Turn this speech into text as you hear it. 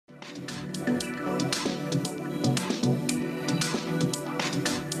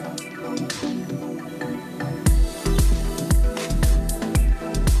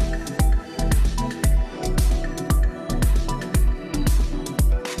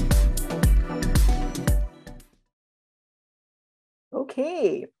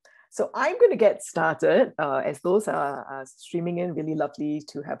Okay, so I'm going to get started as those are streaming in. Really lovely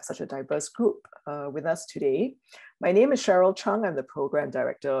to have such a diverse group with us today. My name is Cheryl Chung. I'm the Program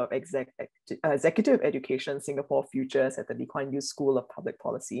Director of Executive Education Singapore Futures at the Lee Kuan Yew School of Public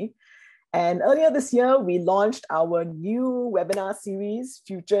Policy. And earlier this year, we launched our new webinar series,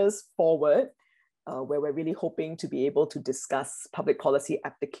 Futures Forward, where we're really hoping to be able to discuss public policy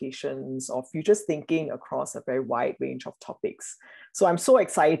applications or futures thinking across a very wide range of topics. So I'm so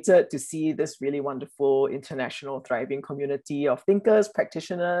excited to see this really wonderful international thriving community of thinkers,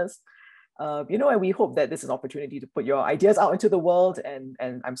 practitioners, and we hope that this is an opportunity to put your ideas out into the world, and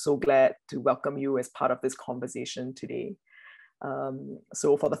I'm so glad to welcome you as part of this conversation today.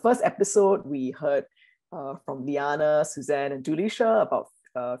 So for the first episode, we heard from Liana, Suzanne, and Dulisha about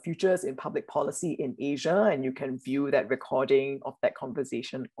futures in public policy in Asia, and you can view that recording of that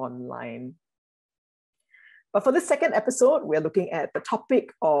conversation online. But for the second episode, we're looking at the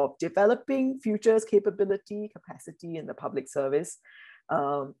topic of developing futures capability, capacity in the public service.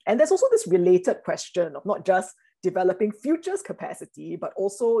 And there's also this related question of not just developing futures capacity, but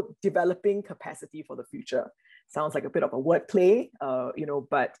also developing capacity for the future. Sounds like a bit of a wordplay,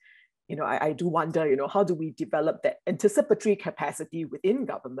 but I do wonder, how do we develop that anticipatory capacity within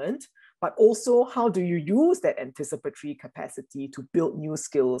government, but also how do you use that anticipatory capacity to build new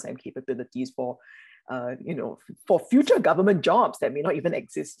skills and capabilities for future government jobs that may not even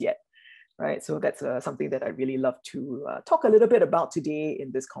exist yet, right? So that's something that I really love to talk a little bit about today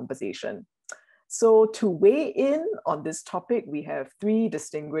in this conversation. So to weigh in on this topic, we have three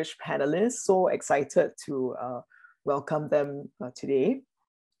distinguished panelists. So excited to welcome them today.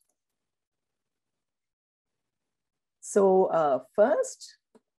 So first,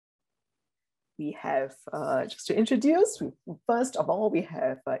 we have, just to introduce, first of all, we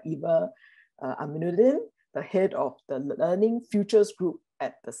have Eva Aminuddin, the head of the Learning Futures Group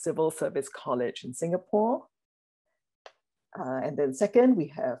at the Civil Service College in Singapore. And then second,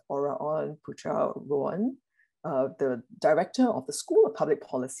 we have Ora-orn-Poocharoen, the director of the School of Public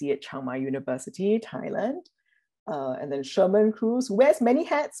Policy at Chiang Mai University, Thailand. And then Shermon, Cruz, who wears many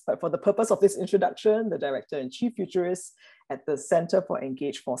hats, but for the purpose of this introduction, the director and chief futurist at the Center for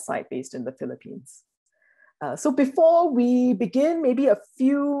Engaged Foresight based in the Philippines. So before we begin, maybe a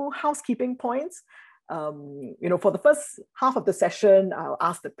few housekeeping points. For the first half of the session, I'll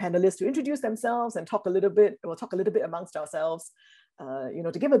ask the panelists to introduce themselves and we'll talk a little bit amongst ourselves,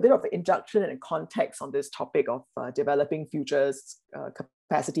 to give a bit of an introduction and context on this topic of developing futures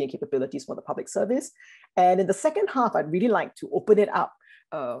capacity and capabilities for the public service. And in the second half, I'd really like to open it up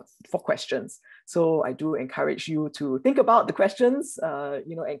for questions. So I do encourage you to think about the questions,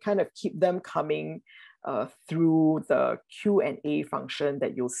 and kind of keep them coming through the Q&A function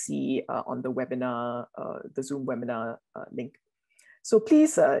that you'll see on the webinar, the Zoom webinar link. So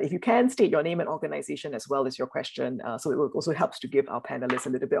please, if you can, state your name and organization as well as your question. So it will also help to give our panelists a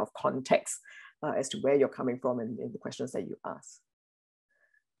little bit of context as to where you're coming from in the questions that you ask.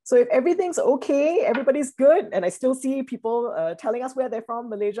 So if everything's okay, everybody's good, and I still see people telling us where they're from: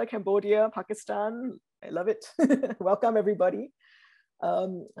 Malaysia, Cambodia, Pakistan. I love it. Welcome, everybody.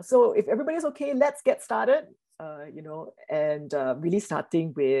 So if everybody's okay, let's get started, and really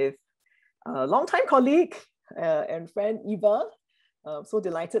starting with a longtime colleague and friend, Eva. So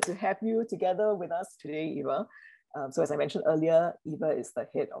delighted to have you together with us today, Eva. So as I mentioned earlier, Eva is the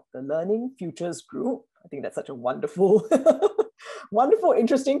head of the Learning Futures Group. I think that's such a wonderful, wonderful,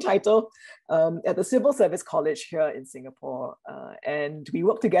 interesting title at the Civil Service College here in Singapore. And we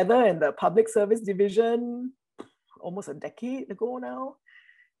work together in the Public Service Division almost a decade ago now.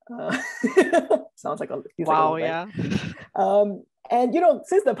 Sounds like a wow, like yeah. And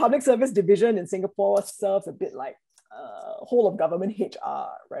since the Public Service Division in Singapore serves a bit like whole of government HR,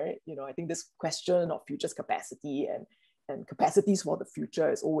 right? I think this question of futures capacity and capacities for the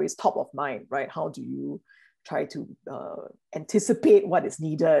future is always top of mind, right? How do you try to anticipate what is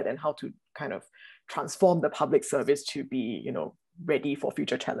needed and how to kind of transform the public service to be, ready for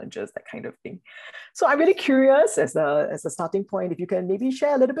future challenges, that kind of thing. So I'm really curious as a starting point, if you can maybe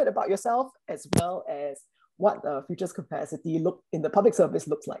share a little bit about yourself as well as what futures capacity in the public service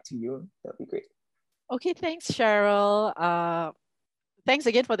looks like to you. That would be great. Okay, thanks, Cheryl. Thanks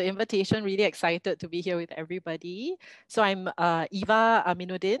again for the invitation. Really excited to be here with everybody. So I'm Eva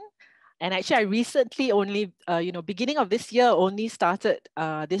Aminuddin. And actually, I recently only, beginning of this year, only started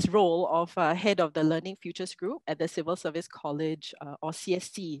this role of head of the Learning Futures Group at the Civil Service College, or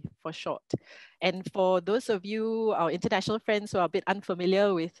CSC for short. And for those of you, our international friends who are a bit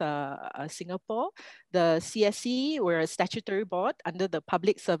unfamiliar with Singapore, the CSC, we're a statutory board under the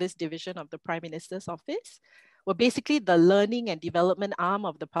Public Service Division of the Prime Minister's Office. We're basically the learning and development arm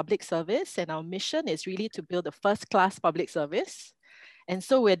of the public service, and our mission is really to build a first-class public service. And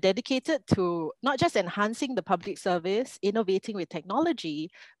so we're dedicated to not just enhancing the public service, innovating with technology,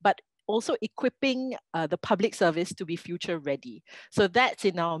 but also equipping the public service to be future ready. So that's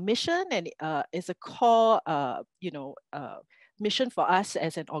in our mission, and is a core mission for us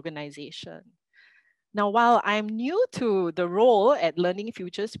as an organization. Now, while I'm new to the role at Learning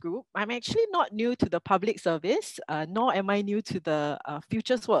Futures Group, I'm actually not new to the public service, nor am I new to the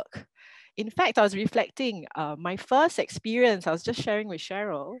futures work. In fact, I was reflecting, my first experience, I was just sharing with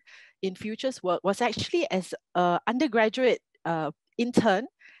Cheryl, in futures work was actually as an undergraduate intern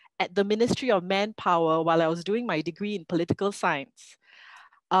at the Ministry of Manpower while I was doing my degree in political science.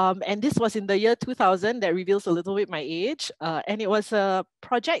 And this was in the year 2000, that reveals a little bit my age. And it was a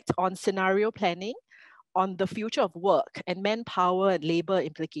project on scenario planning on the future of work and manpower and labor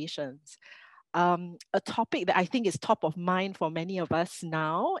implications. A topic that I think is top of mind for many of us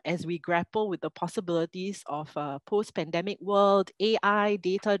now as we grapple with the possibilities of a post-pandemic world, AI,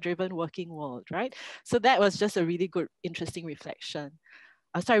 data-driven working world, right? So that was just a really good, interesting reflection.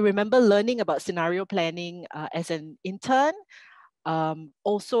 So I remember learning about scenario planning as an intern,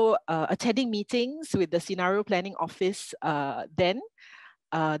 also attending meetings with the scenario planning office then,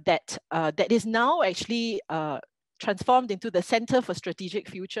 that is now actually transformed into the Center for Strategic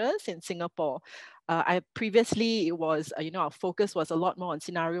Futures in Singapore. I previously, it was, our focus was a lot more on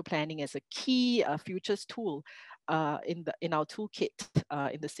scenario planning as a key futures tool in our toolkit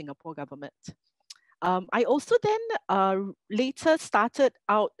in the Singapore government. I also then later started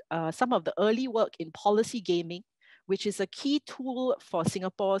out some of the early work in policy gaming, which is a key tool for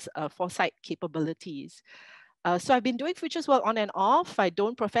Singapore's foresight capabilities. So I've been doing futures work on and off. I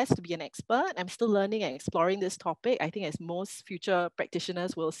don't profess to be an expert. I'm still learning and exploring this topic, I think, as most future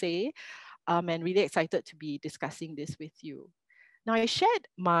practitioners will say, and really excited to be discussing this with you. Now, I shared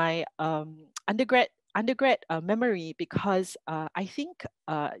my undergrad memory because I think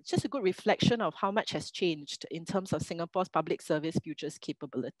it's just a good reflection of how much has changed in terms of Singapore's public service futures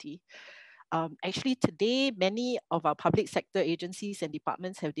capability. Actually, today, many of our public sector agencies and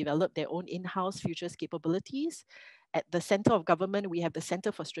departments have developed their own in-house futures capabilities. At the center of government, we have the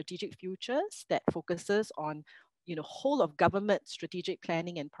Center for Strategic Futures that focuses on whole of government strategic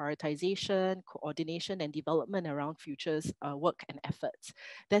planning and prioritization, coordination and development around futures work and efforts.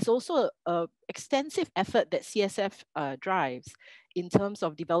 There's also an extensive effort that CSF drives in terms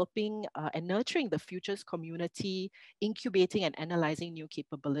of developing and nurturing the futures community, incubating and analyzing new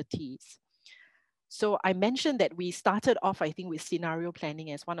capabilities. So I mentioned that we started off, I think, with scenario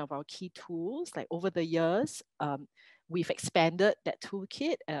planning as one of our key tools. Like over the years, we've expanded that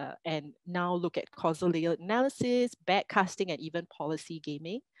toolkit and now look at causal layer analysis, backcasting, and even policy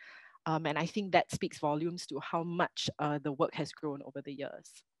gaming. And I think that speaks volumes to how much the work has grown over the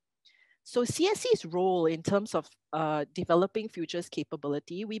years. So CSC's role in terms of developing futures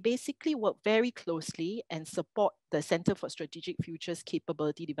capability, we basically work very closely and support the Center for Strategic Futures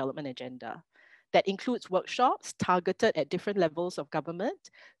Capability Development Agenda. That includes workshops targeted at different levels of government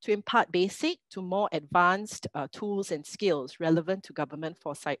to impart basic to more advanced tools and skills relevant to government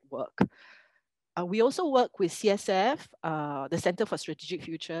foresight work. We also work with CSF, the Center for Strategic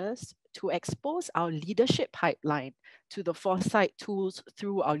Futures, to expose our leadership pipeline to the foresight tools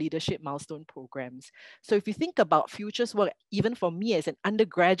through our leadership milestone programs. So if you think about futures work, even for me as an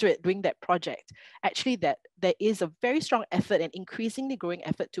undergraduate doing that project, actually there is a very strong effort and increasingly growing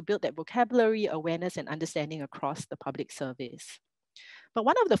effort to build that vocabulary, awareness, and understanding across the public service. But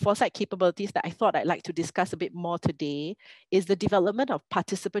one of the foresight capabilities that I thought I'd like to discuss a bit more today is the development of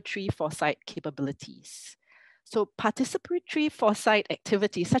participatory foresight capabilities. So participatory foresight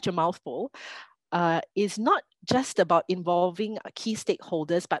activity, such a mouthful, is not just about involving key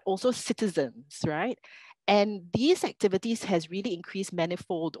stakeholders, but also citizens, right? And these activities has really increased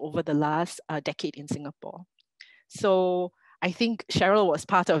manifold over the last decade in Singapore. So I think Cheryl was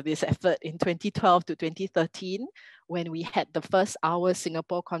part of this effort in 2012 to 2013 when we had the first Our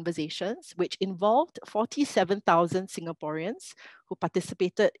Singapore Conversations, which involved 47,000 Singaporeans who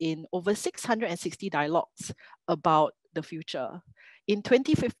participated in over 660 dialogues about the future. In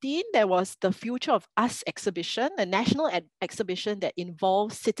 2015, there was the Future of Us exhibition, a national exhibition that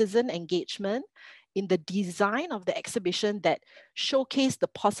involves citizen engagement in the design of the exhibition that showcased the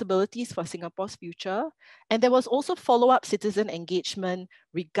possibilities for Singapore's future. And there was also follow-up citizen engagement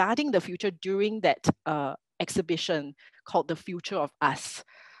regarding the future during that exhibition called the Future of Us.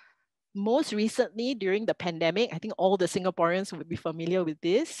 Most recently, during the pandemic, I think all the Singaporeans would be familiar with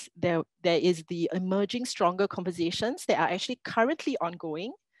this. There is the Emerging Stronger Conversations that are actually currently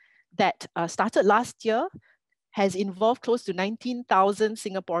ongoing that started last year has involved close to 19,000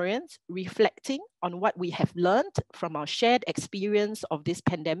 Singaporeans reflecting on what we have learned from our shared experience of this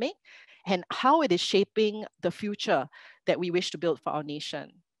pandemic and how it is shaping the future that we wish to build for our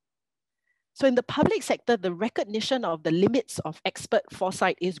nation. So in the public sector, the recognition of the limits of expert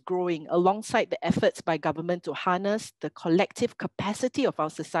foresight is growing alongside the efforts by government to harness the collective capacity of our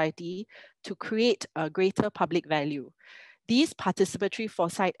society to create a greater public value. These participatory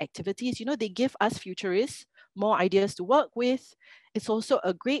foresight activities, they give us futurists more ideas to work with. It's also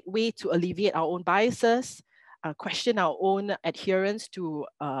a great way to alleviate our own biases, question our own adherence to,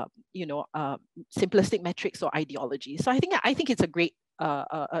 simplistic metrics or ideology. So I think it's a great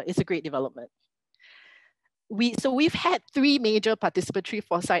development. We've had 3 major participatory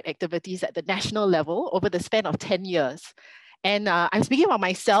foresight activities at the national level over the span of 10 years. And I'm speaking about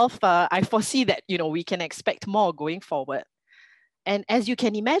myself, I foresee that, we can expect more going forward. And as you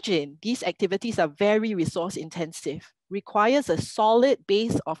can imagine, these activities are very resource intensive, requires a solid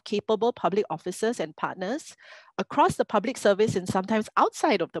base of capable public officers and partners across the public service and sometimes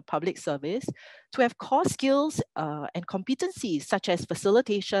outside of the public service to have core skills and competencies such as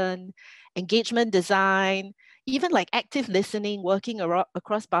facilitation, engagement design, even like active listening, working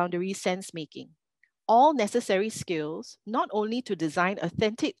across boundaries, sense making. All necessary skills, not only to design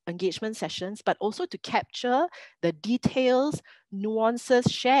authentic engagement sessions, but also to capture the details,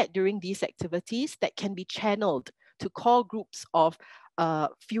 nuances shared during these activities that can be channeled to core groups of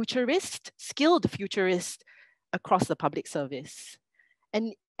skilled futurists across the public service.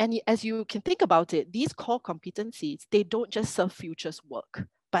 And as you can think about it, these core competencies, they don't just serve futures work,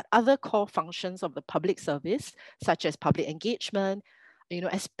 but other core functions of the public service, such as public engagement,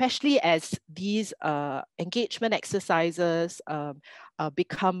 especially as these engagement exercises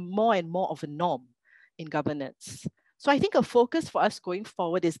become more and more of a norm in governance. So I think a focus for us going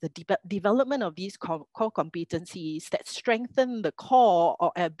forward is the development of these core competencies that strengthen the core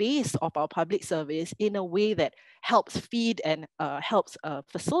or a base of our public service in a way that helps feed and helps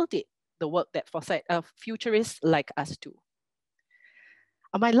facilitate the work that futurists like us do.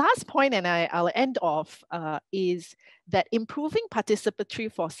 My last point, and I'll end off, is that improving participatory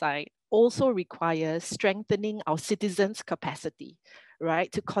foresight also requires strengthening our citizens' capacity,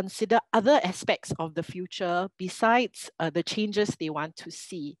 right, to consider other aspects of the future besides the changes they want to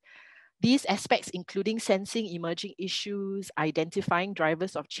see. These aspects including sensing emerging issues, identifying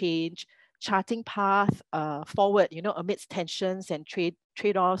drivers of change, charting path forward, amidst tensions and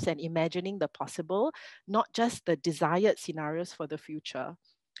trade-offs, and imagining the possible, not just the desired scenarios for the future.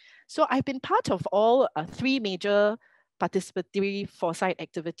 So I've been part of all 3 major participatory foresight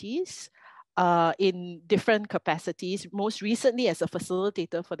activities in different capacities, most recently as a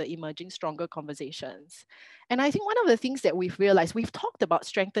facilitator for the Emerging Stronger Conversations. And I think one of the things that we've realized, we've talked about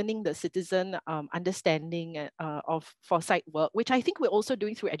strengthening the citizen understanding of foresight work, which I think we're also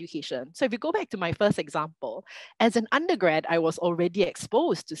doing through education. So if you go back to my first example, as an undergrad, I was already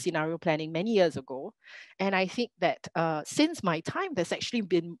exposed to scenario planning many years ago. And I think that since my time, there's actually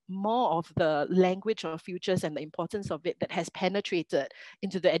been more of the language of futures and the importance of it that has penetrated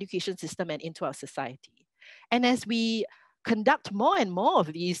into the education system and into our society. And as we conduct more and more of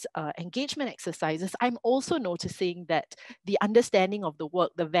these engagement exercises, I'm also noticing that the understanding of the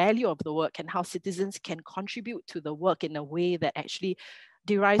work, the value of the work, and how citizens can contribute to the work in a way that actually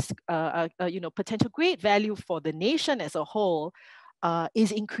derives potential great value for the nation as a whole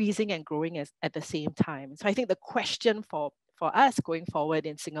is increasing and growing at the same time. So I think the question for us going forward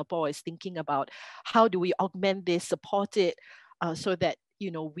in Singapore is thinking about how do we augment this, support it, so that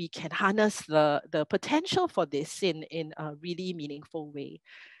we can harness the potential for this in a really meaningful way.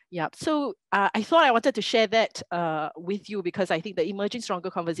 Yeah, so I thought I wanted to share that with you because I think the Emerging Stronger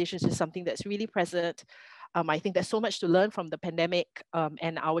Conversations is something that's really present. I think there's so much to learn from the pandemic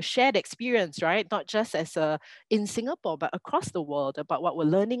and our shared experience, right? Not just as in Singapore, but across the world about what we're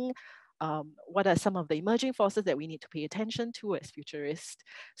learning. What are some of the emerging forces that we need to pay attention to as futurists?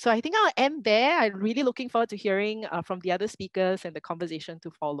 So I think I'll end there. I'm really looking forward to hearing from the other speakers and the conversation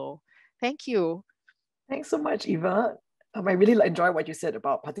to follow. Thank you. Thanks so much, Eva. I really enjoy what you said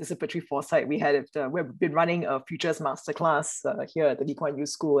about participatory foresight. We've been running a Futures Masterclass here at the Lee Kuan Yew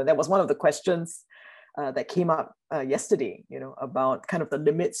School, and that was one of the questions that came up yesterday, about kind of the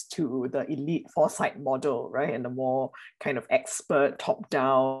limits to the elite foresight model, right? And the more kind of expert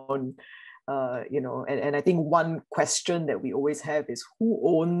top-down, and I think one question that we always have is who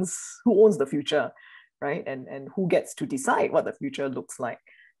owns the future, right? And who gets to decide what the future looks like,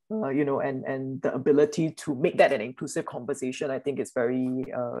 and the ability to make that an inclusive conversation, I think is very,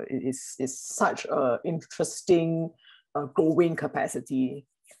 is such an interesting growing capacity,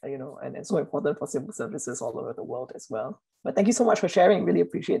 and so important for civil services all over the world as well. But thank you so much for sharing. Really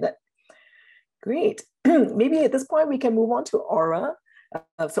appreciate that. Great. Maybe at this point we can move on to Ora.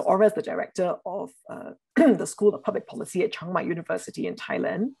 So Ora is the director of the School of Public Policy at Chiang Mai University in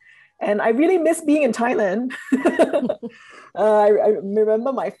Thailand. And I really miss being in Thailand. I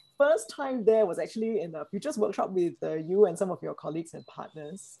remember my first time there was actually in a Futures workshop with you and some of your colleagues and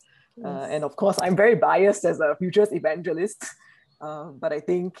partners. Yes. And of course, I'm very biased as a Futures evangelist. But I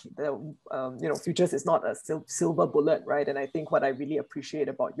think Futures is not a silver bullet, right? And I think what I really appreciate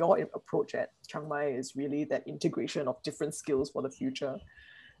about your approach at Chiang Mai is really that integration of different skills for the future.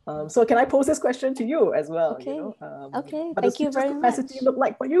 So can I pose this question to you as well? Okay. Okay. Thank you very much. What does capacity look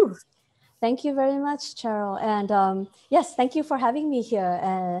like for you? Thank you very much, Cheryl. And yes, thank you for having me here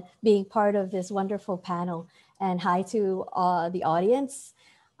and being part of this wonderful panel. And hi to the audience.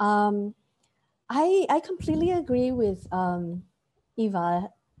 I completely agree with Eva,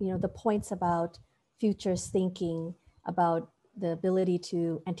 the points about futures thinking, about the ability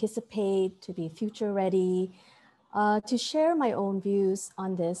to anticipate, to be future ready, to share my own views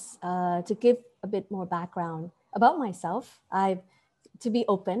on this, to give a bit more background about myself. To be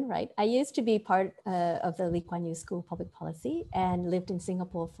open, right? I used to be part of the Lee Kuan Yew School of Public Policy and lived in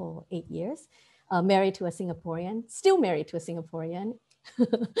Singapore for 8 years, married to a Singaporean, still married to a Singaporean,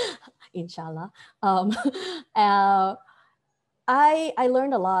 inshallah. I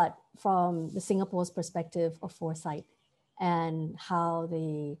learned a lot from the Singapore's perspective of foresight and how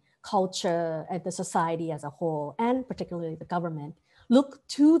the culture and the society as a whole, and particularly the government, look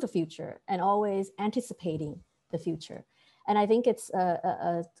to the future and always anticipating the future. And I think it's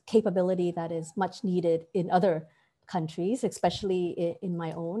a capability that is much needed in other countries, especially in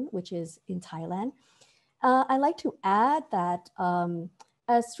my own, which is in Thailand. I like to add that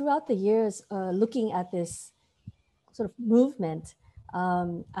as throughout the years, looking at this sort of movement,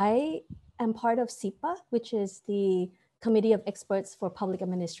 I am part of SIPA, which is the Committee of Experts for Public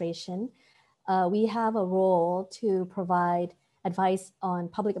Administration. We have a role to provide advice on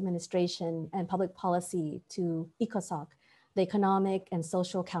public administration and public policy to ECOSOC, the Economic and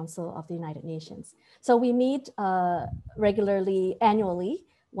Social Council of the United Nations. So we meet regularly, annually,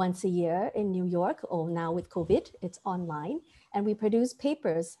 once a year in New York, or now with COVID, it's online. And we produce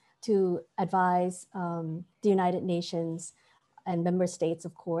papers to advise the United Nations and member states,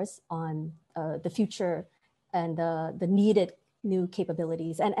 of course, on the future and the needed new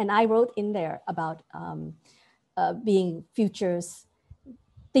capabilities. And I wrote in there about being futures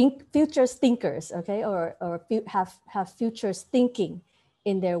thinkers, okay, or have futures thinking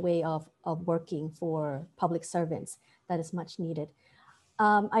in their way of working for public servants. That is much needed.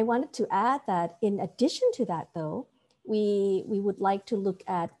 I wanted to add that in addition to that, though, we would like to look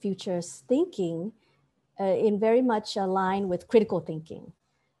at futures thinking in very much line with critical thinking.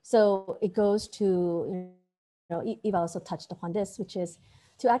 So it goes to, Eva also touched upon this, which is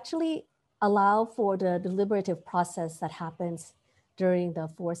to actually allow for the deliberative process that happens during the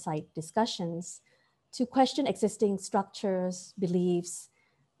foresight discussions to question existing structures, beliefs,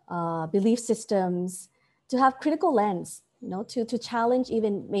 belief systems, to have critical lens, to challenge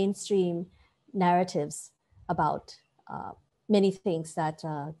even mainstream narratives about many things that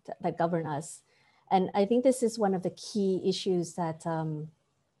govern us. And I think this is one of the key issues that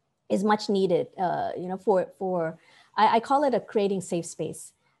is much needed, I call it a creating safe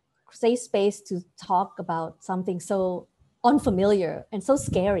space to talk about something so unfamiliar and so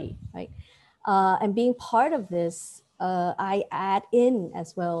scary, right? And being part of this, I add in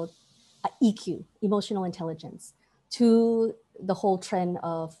as well EQ, emotional intelligence, to the whole trend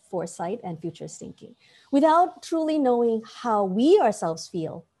of foresight and futures thinking. Without truly knowing how we ourselves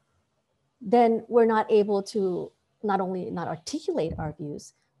feel, then we're not able to not only not articulate our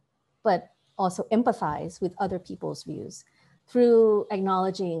views, but also empathize with other people's views through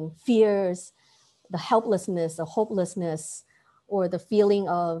acknowledging fears, the helplessness, the hopelessness, or the feeling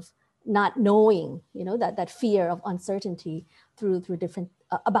of not knowing, that fear of uncertainty through different,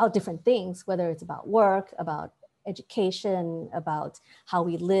 about different things, whether it's about work, about education, about how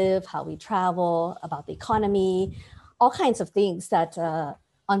we live, how we travel, about the economy, all kinds of things that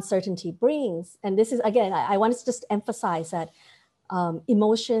uncertainty brings. And this is, again, I want to just emphasize that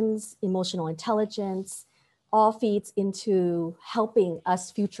emotions, emotional intelligence, all feeds into helping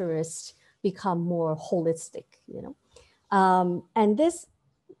us futurists become more holistic, and this,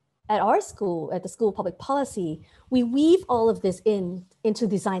 at our school, at the School of Public Policy, we weave all of this into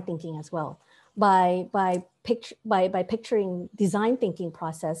design thinking as well, by picturing design thinking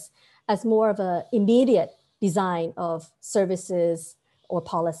process as more of an immediate design of services or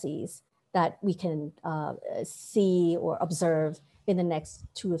policies that we can see or observe in the next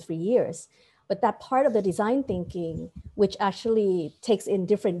 2 or 3 years. But that part of the design thinking, which actually takes in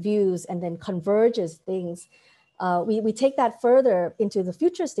different views and then converges things, we take that further into the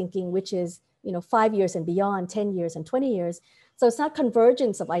futurist thinking, which is 5 years and beyond, 10 years and 20 years. So it's not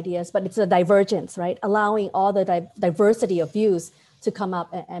convergence of ideas, but it's a divergence, right? Allowing all the diversity of views to come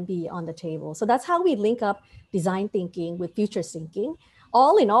up and be on the table. So that's how we link up design thinking with futurist thinking.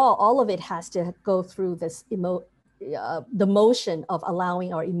 All in all of it has to go through this the motion of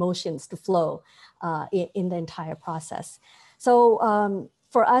allowing our emotions to flow in the entire process. So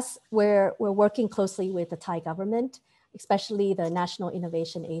for us, we're working closely with the Thai government, especially the National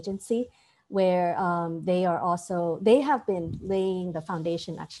Innovation Agency, where they have been laying the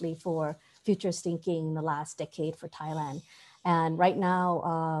foundation actually for futurist thinking in the last decade for Thailand. And right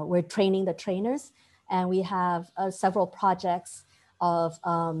now we're training the trainers, and we have several projects of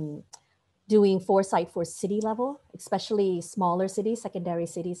doing foresight for city level, especially smaller cities, secondary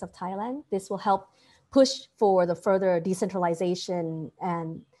cities of Thailand. This will help push for the further decentralization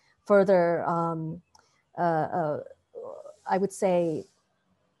and further, I would say,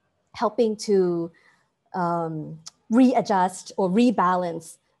 helping to readjust or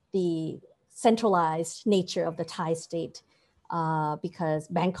rebalance the centralized nature of the Thai state, because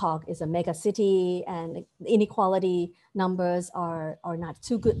Bangkok is a mega city and inequality numbers are not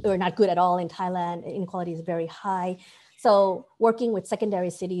too good, or not good at all in Thailand. Inequality is very high. So working with secondary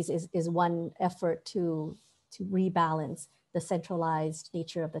cities is one effort to rebalance the centralized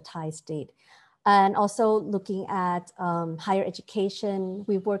nature of the Thai state. And also looking at higher education.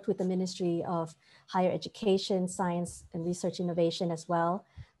 We've worked with the Ministry of Higher Education, Science and Research Innovation as well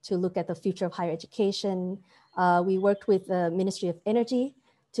to look at the future of higher education. We worked with the Ministry of Energy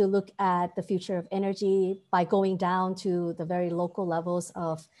to look at the future of energy by going down to the very local levels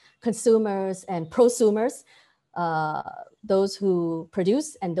of consumers and prosumers, those who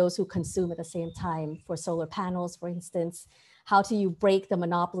produce and those who consume at the same time. For solar panels, for instance, how do you break the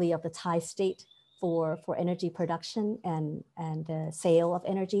monopoly of the Thai state for energy production and sale of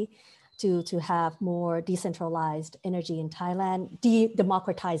energy to have more decentralized energy in Thailand,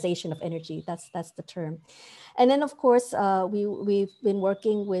 democratization of energy, that's the term. And then of course, we've been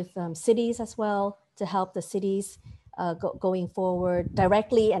working with cities as well to help the cities going forward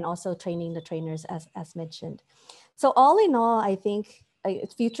directly, and also training the trainers as mentioned. So all in all, I think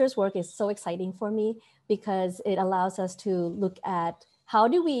Futures work is so exciting for me because it allows us to look at how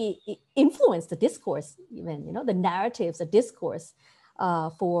do we influence the discourse, even, the narratives, the discourse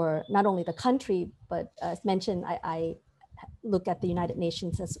for not only the country, but as mentioned, I look at the United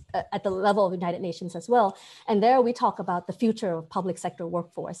Nations at the level of the United Nations as well. And there we talk about the future of public sector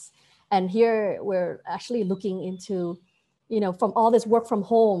workforce. And here we're actually looking into, from all this work from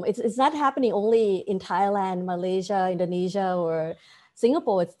home, it's not happening only in Thailand, Malaysia, Indonesia, or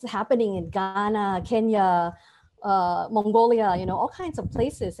Singapore. It's happening in Ghana, Kenya, Mongolia, all kinds of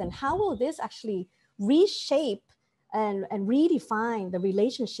places. And how will this actually reshape and redefine the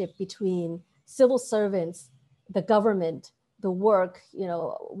relationship between civil servants, the government, the work,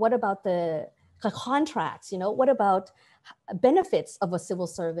 what about the contracts, what about benefits of a civil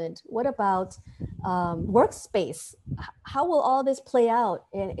servant? What about workspace? How will all this play out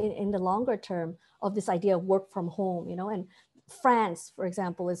in the longer term of this idea of work from home, and France, for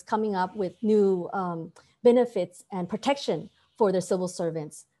example, is coming up with new benefits and protection for their civil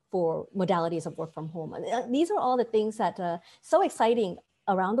servants for modalities of work from home. And these are all the things that are so exciting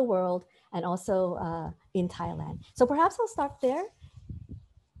around the world and also in Thailand. So perhaps I'll start there.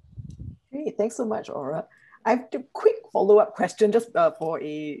 Great, thanks so much, Ora. I have a quick follow-up question just for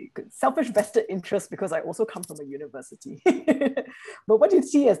a selfish vested interest, because I also come from a university. But what do you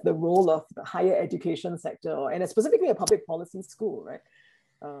see as the role of the higher education sector, and specifically a public policy school, right?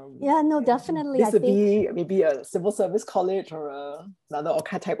 Yeah, no, definitely. This would be maybe a civil service college or another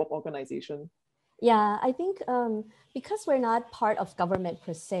type of organization. Yeah, I think because we're not part of government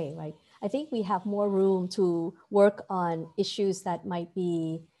per se, right? I think we have more room to work on issues that might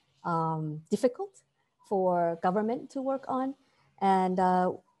be difficult for government to work on. And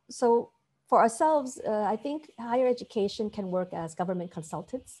so for ourselves, I think higher education can work as government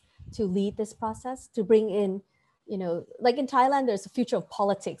consultants to lead this process, to bring in, like in Thailand, there's a future of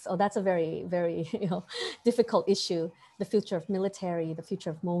politics. Oh, that's a very, very difficult issue. The future of military, the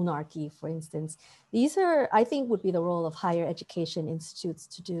future of monarchy, for instance. These are, I think, would be the role of higher education institutes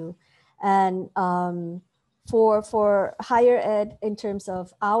to do. And for higher ed, in terms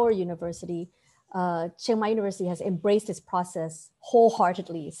of our university, Chiang Mai University has embraced this process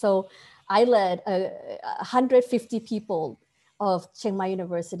wholeheartedly. So I led 150 people of Chiang Mai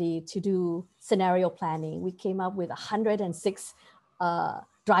University to do scenario planning. We came up with 106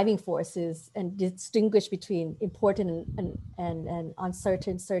 driving forces and distinguish between important and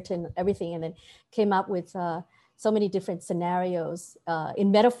uncertain, certain, everything, and then came up with so many different scenarios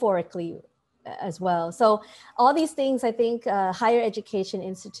in metaphorically as well. So all these things, I think higher education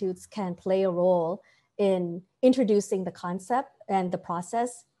institutes can play a role in introducing the concept and the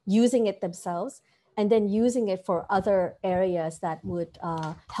process, using it themselves, and then using it for other areas that would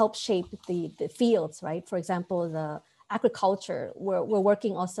help shape the fields, right? For example, the agriculture, we're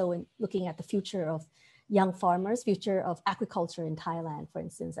working also in looking at the future of young farmers, future of agriculture in Thailand, for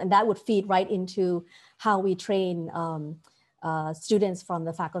instance, and that would feed right into how we train students from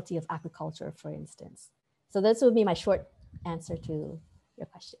the Faculty of Agriculture, for instance. So this would be my short answer to your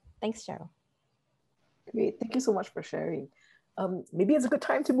question. Thanks, Cheryl. Great, thank you so much for sharing. Maybe it's a good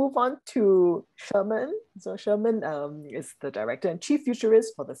time to move on to Shermon. So Shermon is the Director and Chief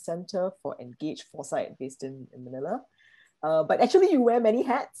Futurist for the Center for Engaged Foresight based in Manila. But actually you wear many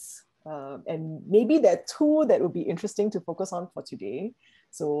hats, and maybe there are two that would be interesting to focus on for today.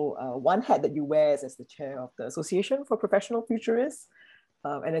 So one hat that you wear is as the chair of the Association for Professional Futurists,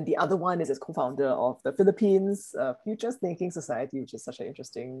 and then the other one is as co-founder of the Philippines Futures Thinking Society, which is such an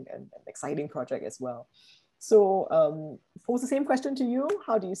interesting and exciting project as well. So pose the same question to you.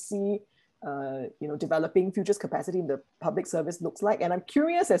 How do you see developing futures capacity in the public service looks like? And I'm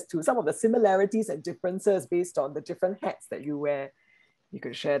curious as to some of the similarities and differences based on the different hats that you wear. You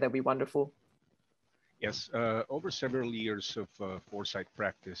could share, that'd be wonderful. Yes, over several years of foresight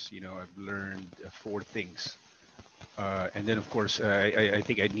practice, I've learned four things. And then, of course, I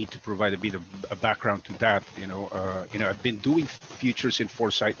think I need to provide a bit of a background to that. I've been doing futures and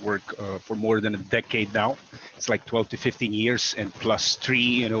foresight work for more than a decade now. It's like 12 to 15 years, and plus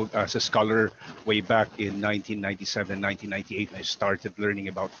 3, as a scholar way back in 1997, 1998, I started learning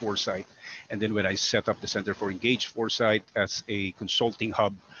about foresight. And then when I set up the Center for Engaged Foresight as a consulting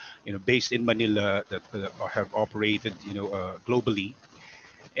hub, based in Manila that have operated, globally.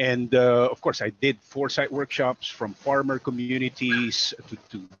 And of course, I did foresight workshops from farmer communities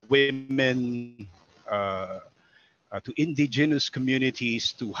to women, to indigenous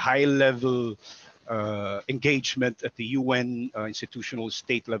communities, to high-level engagement at the UN, institutional,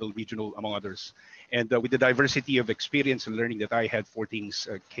 state level, regional, among others. And with the diversity of experience and learning that I had, 4 things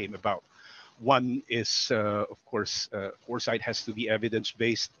came about. One is, of course, foresight has to be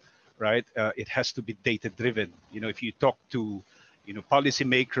evidence-based, right? It has to be data-driven. If you talk to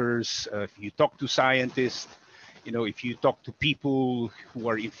policymakers, if you talk to scientists, if you talk to people who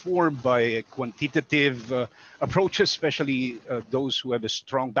are informed by quantitative approaches, especially those who have a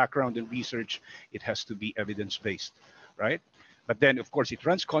strong background in research, it has to be evidence-based, right? But then, of course, it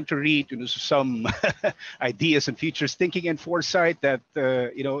runs contrary to some ideas and futures thinking and foresight that,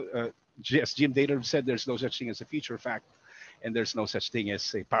 as Jim Dator said, there's no such thing as a future fact, and there's no such thing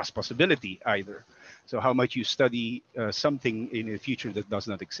as a past possibility either. So how much you study something in the future that does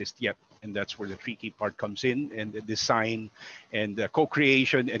not exist yet. And that's where the tricky part comes in, and the design and the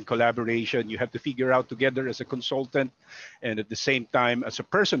co-creation and collaboration. You have to figure out together as a consultant, and at the same time as a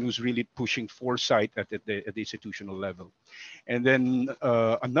person who's really pushing foresight at the institutional level. And then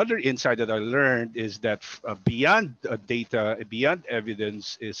another insight that I learned is that beyond data, beyond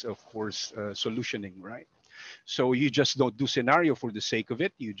evidence is, of course, solutioning, right? So you just don't do scenario for the sake of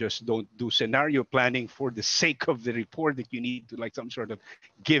it. You just don't do scenario planning for the sake of the report that you need to like some sort of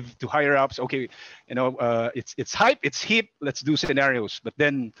give to higher ups. Okay, it's hype, it's hip, let's do scenarios. But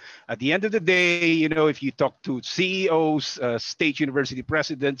then at the end of the day, if you talk to CEOs, state university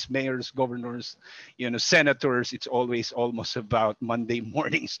presidents, mayors, governors, senators, it's always almost about Monday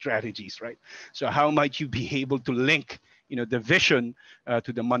morning strategies, right? So how might you be able to link the vision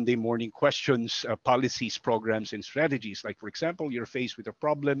to the Monday morning questions, policies, programs, and strategies. Like, for example, you're faced with a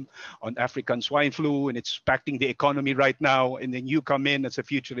problem on African swine flu, and it's impacting the economy right now. And then you come in as a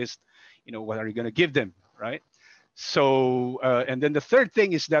futurist, what are you going to give them, right? So, and then the third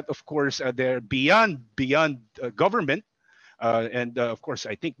thing is that, of course, they're beyond government. Of course,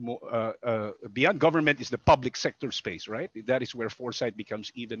 I think beyond government is the public sector space, right? That is where foresight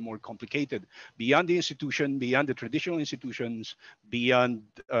becomes even more complicated. Beyond the institution, beyond the traditional institutions, beyond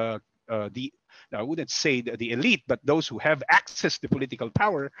now I wouldn't say the elite, but those who have access to political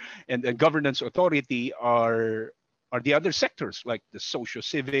power and governance authority are are the other sectors like the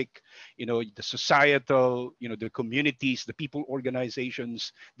socio-civic, the societal, the communities, the people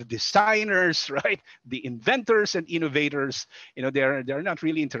organizations, the designers, right? The inventors and innovators. They're not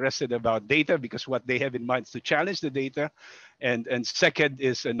really interested about data because what they have in mind is to challenge the data. And second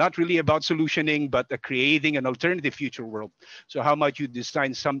is not really about solutioning, but creating an alternative future world. So how might you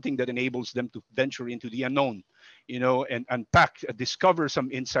design something that enables them to venture into the unknown, and unpack, discover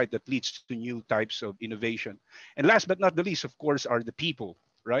some insight that leads to new types of innovation. And last but not the least, of course, are the people,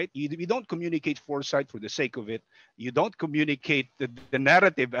 right? You don't communicate foresight for the sake of it. You don't communicate the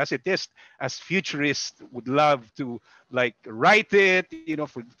narrative as it is, as futurists would love to like write it,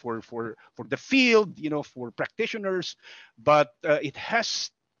 for the field, for practitioners, but it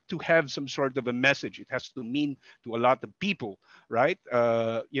has to have some sort of a message. It has to mean to a lot of people, right?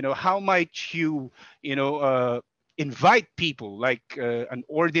 How might you, invite people like an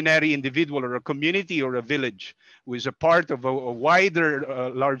ordinary individual or a community or a village who is a part of a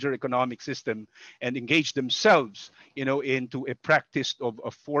wider, larger economic system and engage themselves, into a practice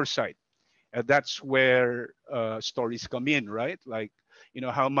of foresight. That's where stories come in, right? Like,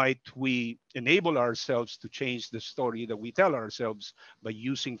 how might we enable ourselves to change the story that we tell ourselves by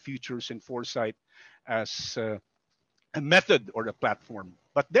using futures and foresight as a method or a platform.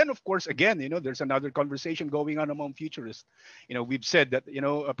 But then, of course, again, there's another conversation going on among futurists. We've said that,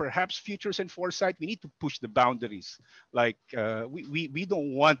 perhaps futures and foresight, we need to push the boundaries. Like, we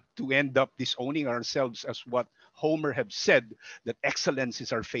don't want to end up disowning ourselves as what Homer have said, that excellence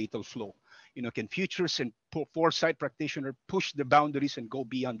is our fatal flaw. Can futures and foresight practitioner push the boundaries and go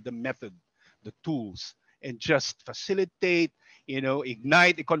beyond the method, the tools, and just facilitate,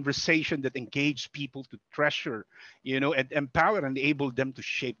 ignite a conversation that engages people to treasure, and empower and enable them to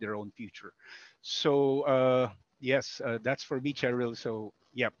shape their own future. So yes, that's for me, Cheryl. So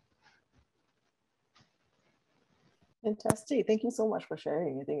yeah. Fantastic. Thank you so much for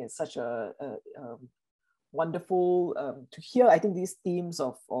sharing. I think it's such a wonderful to hear. I think these themes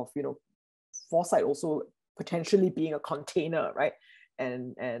of foresight also potentially being a container, right?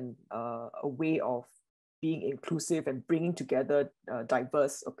 And a way of being inclusive and bringing together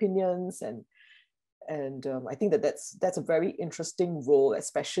diverse opinions, and I think that's a very interesting role,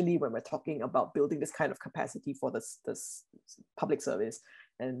 especially when we're talking about building this kind of capacity for this public service.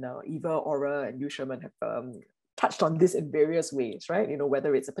 And Eva, Ora, and you, Shermon, have touched on this in various ways, right?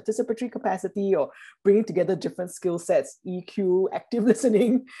 Whether it's a participatory capacity or bringing together different skill sets, EQ, active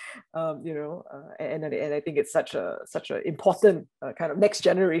listening, and I think it's such a important kind of next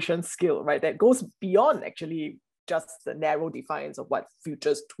generation skill, right? That goes beyond actually just the narrow defines of what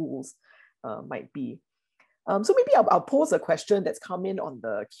futures tools might be. So maybe I'll pose a question that's come in on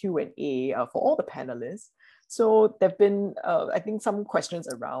the Q&A for all the panelists. So there've been, I think, some questions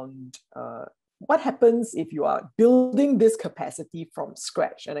around what happens if you are building this capacity from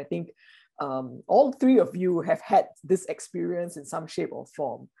scratch? And I think all three of you have had this experience in some shape or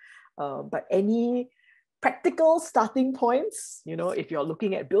form. But any practical starting points, if you're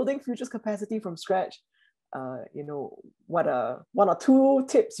looking at building futures capacity from scratch, what are one or two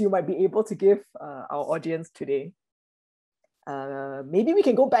tips you might be able to give our audience today? Maybe we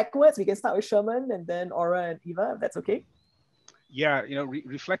can go backwards. We can start with Shermon and then Ora and Eva, if that's okay. Yeah,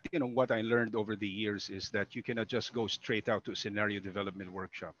 reflecting on what I learned over the years is that you cannot just go straight out to a scenario development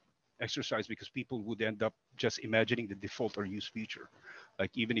workshop exercise, because people would end up just imagining the default or use future.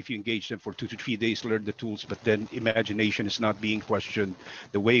 Like, even if you engage them for 2 to 3 days, learn the tools, but then imagination is not being questioned.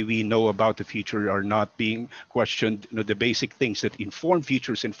 The way we know about the future are not being questioned. The basic things that inform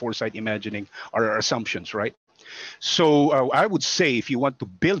futures and foresight imagining are our assumptions, right? So I would say, if you want to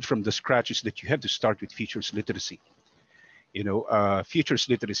build from the scratch, is that you have to start with futures literacy. Futures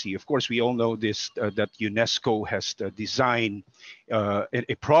literacy. Of course, we all know this, that UNESCO has designed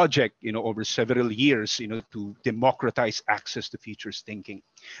a project, over several years, to democratize access to futures thinking.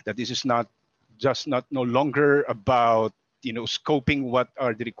 That this is no longer about scoping what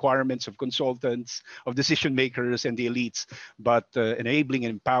are the requirements of consultants, of decision makers and the elites, but enabling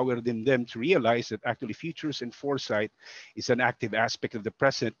and empowering them to realize that actually futures and foresight is an active aspect of the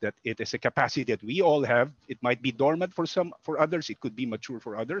present, that it is a capacity that we all have. It might be dormant for some, for others, it could be mature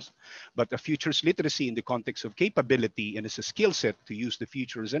for others, but a futures literacy in the context of capability and as a skill set to use the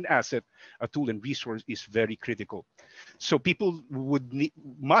future as an asset, a tool and resource is very critical. So people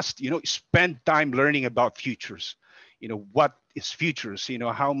must spend time learning about futures. What is futures?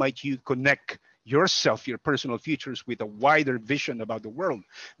 How might you connect yourself, your personal futures, with a wider vision about the world?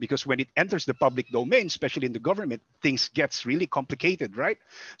 Because when it enters the public domain, especially in the government, things gets really complicated, right?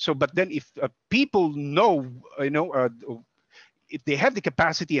 So, but then if people know, if they have the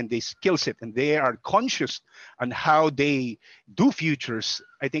capacity and the skill set and they are conscious on how they do futures,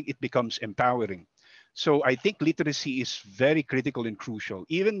 I think it becomes empowering. So I think literacy is very critical and crucial.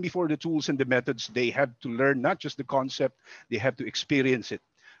 Even before the tools and the methods, they have to learn not just the concept, they have to experience it,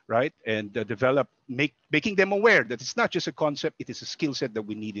 right? And develop, making them aware that it's not just a concept, it is a skill set that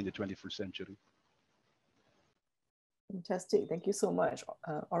we need in the 21st century. Fantastic. Thank you so much.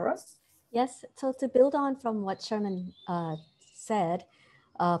 Ora? Yes, so to build on from what Sherman said,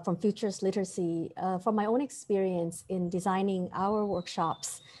 from Futures Literacy, from my own experience in designing our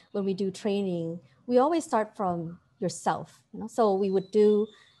workshops, when we do training, we always start from yourself. So we would do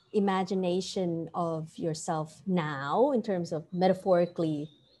imagination of yourself now in terms of metaphorically,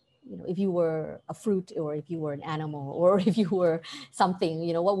 if you were a fruit or if you were an animal or if you were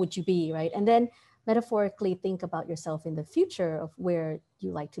something, what would you be, right? And then metaphorically think about yourself in the future of where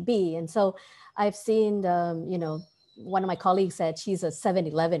you like to be. And so I've seen, one of my colleagues said she's a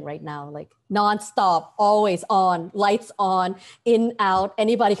 7-Eleven right now, like nonstop, always on, lights on, in, out,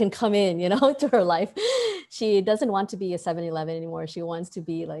 anybody can come in, to her life. She doesn't want to be a 7-Eleven anymore. She wants to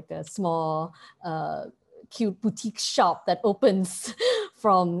be like a small, cute boutique shop that opens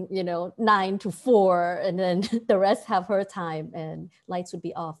from 9 to 4, and then the rest have her time and lights would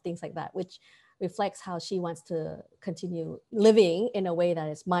be off, things like that, which reflects how she wants to continue living in a way that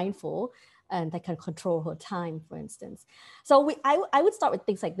is mindful and that can control her time, for instance. So I would start with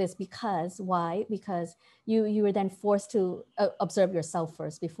things like this because why? Because you were then forced to observe yourself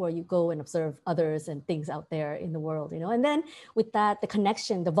first before you go and observe others and things out there in the world, And then with that, the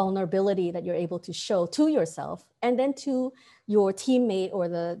connection, the vulnerability that you're able to show to yourself and then to your teammate or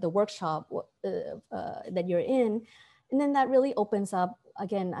the workshop that you're in. And then that really opens up,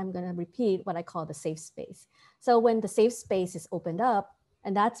 again, I'm going to repeat what I call the safe space. So when the safe space is opened up,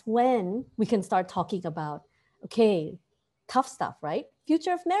 and that's when we can start talking about, okay, tough stuff, right?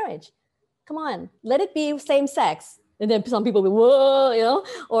 Future of marriage. Come on, let it be same sex. And then some people will, whoa,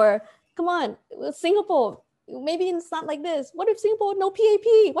 or come on, Singapore, maybe it's not like this. What if Singapore, no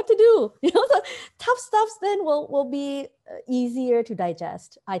PAP, what to do? The tough stuffs then will be easier to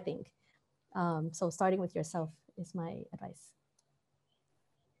digest, I think. So starting with yourself is my advice.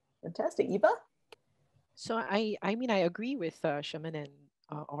 Fantastic. Eva? So I mean, I agree with Sherman and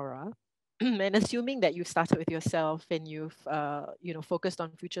Ora. And assuming that you've started with yourself and you've focused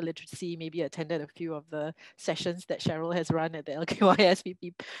on future literacy, maybe attended a few of the sessions that Cheryl has run at the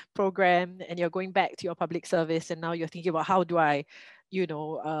LKYSPP program, and you're going back to your public service, and now you're thinking about how do I,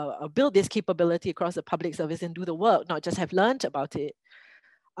 build this capability across the public service and do the work, not just have learned about it.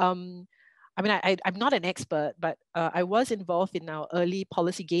 I'm not an expert, but I was involved in our early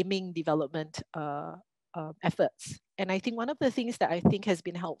policy gaming development efforts. And I think one of the things that I think has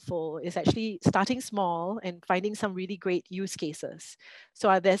been helpful is actually starting small and finding some really great use cases. So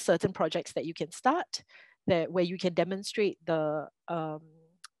are there certain projects that you can start where you can demonstrate the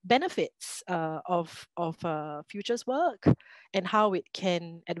benefits of futures work and how it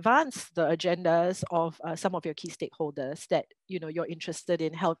can advance the agendas of some of your key stakeholders that you're interested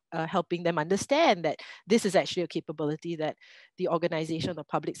in helping them understand that this is actually a capability that the organization or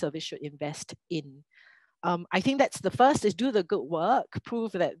public service should invest in. I think that's the first is do the good work,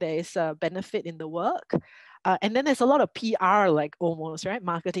 prove that there is a benefit in the work. And then there's a lot of PR, like almost, right?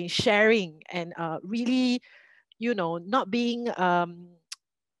 Marketing, sharing, and really, not being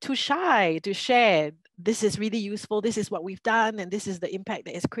too shy to share. This is really useful. This is what we've done. And this is the impact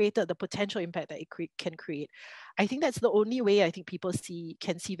that is created, the potential impact that it can create. I think that's the only way I think people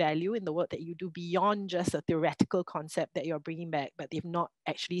can see value in the work that you do beyond just a theoretical concept that you're bringing back, but they've not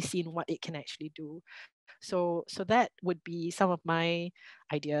actually seen what it can actually do. So that would be some of my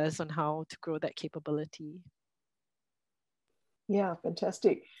ideas on how to grow that capability. Yeah,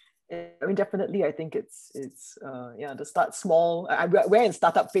 fantastic. I mean, definitely, I think it's to start small. We're in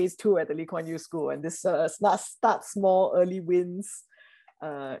startup phase 2 at the Lee Kuan Yew School, and this start small, early wins.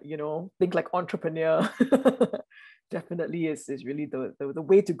 Think like entrepreneur. Definitely is really the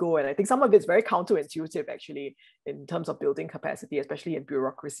way to go. And I think some of it's very counterintuitive actually in terms of building capacity, especially in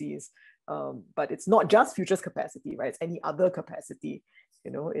bureaucracies. But it's not just futures capacity, right? It's any other capacity.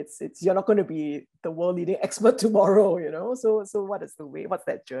 It's you're not going to be the world leading expert tomorrow, So what is the way? What's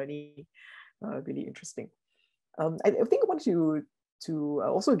that journey? Really interesting. I think I want to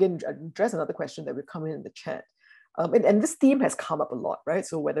also again address another question that we've come in the chat. And this theme has come up a lot, right?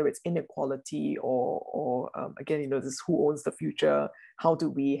 So whether it's inequality or again, this who owns the future, how do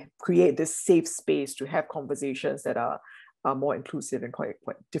we create this safe space to have conversations that are more inclusive and quite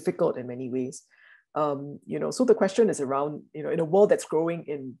difficult in many ways. So the question is around, in a world that's growing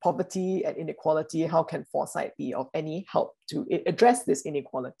in poverty and inequality, how can foresight be of any help to address this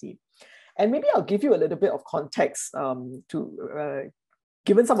inequality? And maybe I'll give you a little bit of context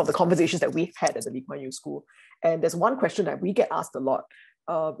given some of the conversations that we've had at the Lee Kuan Yew School. And there's one question that we get asked a lot,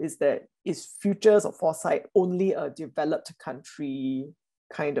 is futures or foresight only a developed country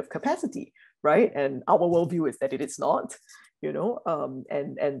kind of capacity, right? And our worldview is that it is not,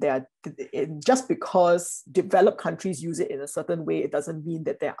 and just because developed countries use it in a certain way, it doesn't mean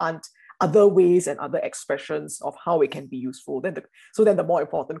that there aren't other ways and other expressions of how it can be useful. So then the more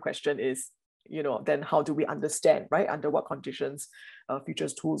important question is, then how do we understand, right? Under what conditions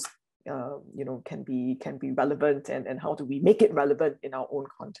futures tools can be relevant, and how do we make it relevant in our own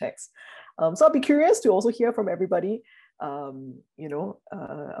context? So I'll be curious to also hear from everybody, about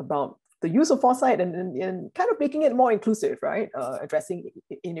the use of foresight and kind of making it more inclusive, right? Addressing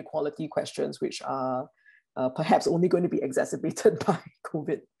inequality questions, which are perhaps only going to be exacerbated by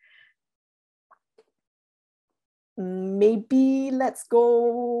COVID. Maybe let's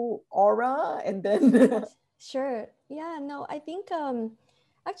go Ora and then. Sure. Yeah, no, I think,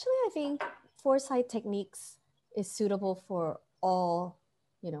 actually, I think foresight techniques is suitable for all,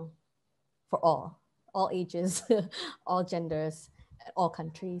 for all ages, all genders, all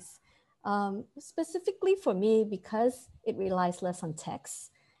countries. Specifically for me, because it relies less on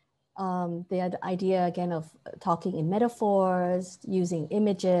text, the idea again of talking in metaphors, using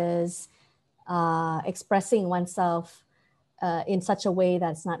images, expressing oneself in such a way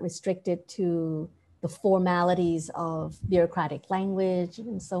that's not restricted to the formalities of bureaucratic language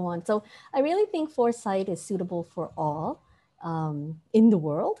and so on. So I really think foresight is suitable for all in the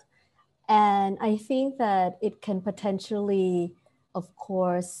world. And I think that it can potentially, of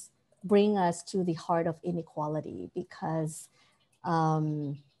course, bring us to the heart of inequality because,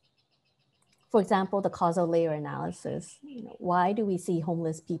 for example, the causal layer analysis, why do we see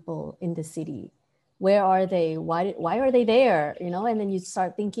homeless people in the city? Where are they? Why are they there? And then you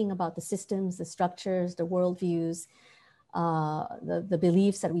start thinking about the systems, the structures, the worldviews, the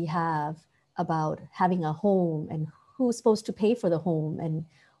beliefs that we have about having a home and who's supposed to pay for the home and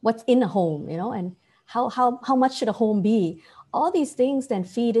what's in a home, and how much should a home be? All these things then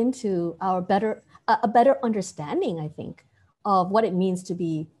feed into our a better understanding, I think, of what it means to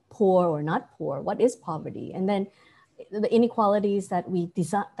be poor or not poor. What is poverty? And then the inequalities that we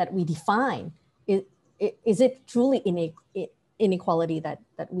define. Is it truly inequality that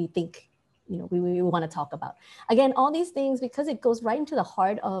we think we want to talk about? Again, all these things, because it goes right into the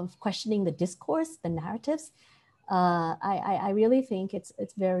heart of questioning the discourse, the narratives. I really think it's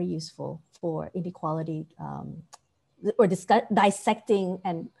very useful for inequality, or dissecting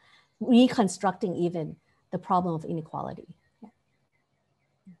and reconstructing even the problem of inequality. Yeah.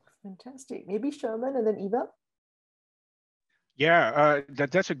 Fantastic. Maybe Sherman and then Eva. Yeah,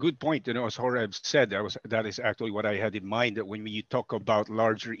 that's a good point. As Horeb said, that is actually what I had in mind, that when you talk about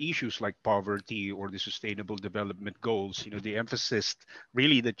larger issues like poverty or the sustainable development goals, the emphasis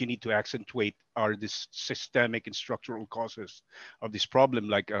really that you need to accentuate are this systemic and structural causes of this problem,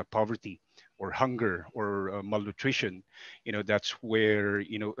 like poverty or hunger or malnutrition. That's where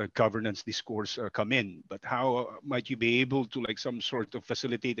a governance discourse come in. But how might you be able to some sort of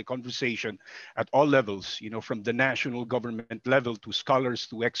facilitate a conversation at all levels, from the national government level to scholars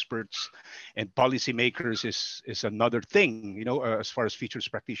to experts and policymakers is another thing. As far as futures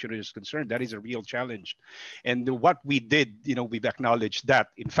practitioners is concerned, that is a real challenge. And what we did, we've acknowledged that.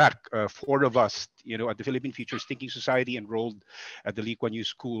 In fact, 4 of us, at the Philippine Futures Thinking Society, enrolled at the Lee Kuan Yew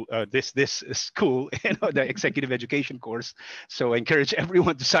School, this school, the executive education course. So I encourage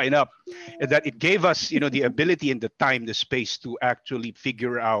everyone to sign up. And that it gave us, the ability and the time, the space to actually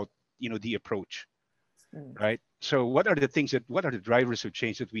figure out, the approach, right? So what are the drivers of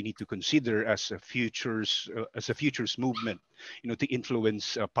change that we need to consider as a futures movement, to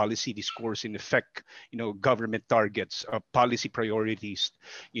influence policy discourse, in effect, government targets, policy priorities,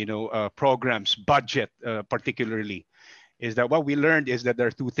 programs, budget, particularly. Is that what we learned is that there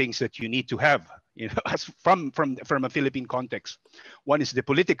are 2 things that you need to have, as from a Philippine context. One is the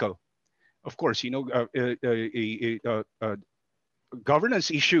political. Of course, governance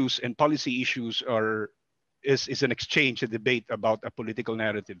issues and policy issues is an exchange, a debate about political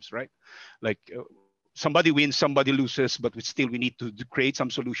narratives, right? Like somebody wins, somebody loses, but we need to create some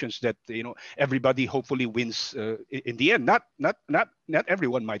solutions that everybody hopefully wins in the end. Not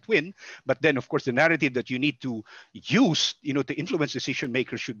everyone might win, but then of course the narrative that you need to use to influence decision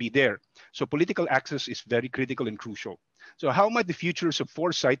makers should be there. So political access is very critical and crucial. So how might the futures of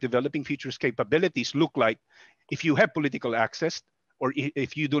foresight, developing futures capabilities, look like if you have political access or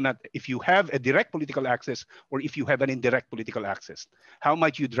if you have a direct political access, or if you have an indirect political access. How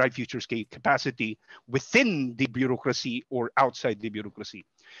might you drive future capacity within the bureaucracy or outside the bureaucracy?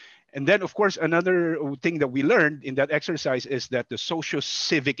 And then, of course, another thing that we learned in that exercise is that the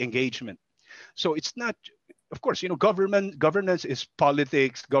socio-civic engagement. So it's not, of course, governance is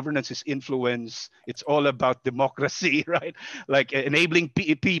politics, governance is influence. It's all about democracy, right? Like enabling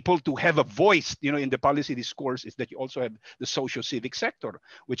people to have a voice, in the policy discourse. Is that you also have the socio-civic sector,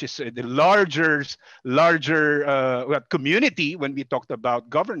 which is the larger community when we talked about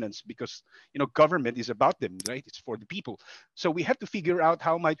governance, because government is about them, right? It's for the people. So we have to figure out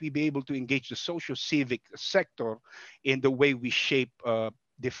how might we be able to engage the socio-civic sector in the way we shape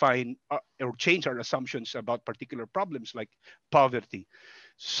define or change our assumptions about particular problems like poverty.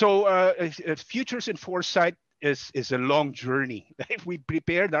 So futures in foresight is a long journey. If we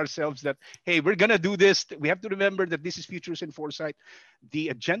prepared ourselves that, hey, we're gonna do this, we have to remember that this is futures in foresight. The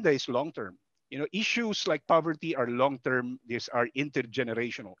agenda is long-term. Issues like poverty are long-term, these are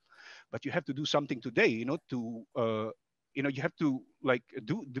intergenerational. But you have to do something today, you have to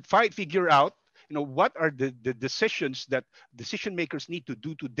figure out what are the decisions that decision makers need to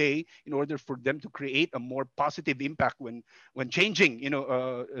do today in order for them to create a more positive impact when changing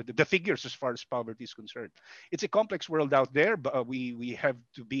the figures as far as poverty is concerned. It's a complex world out there, but we have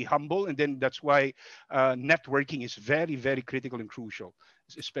to be humble, and then that's why networking is very, very critical and crucial,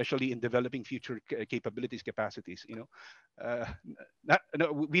 especially in developing future capabilities, capacities.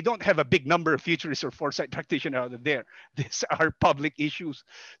 We don't have a big number of futurists or foresight practitioners out there. These are public issues,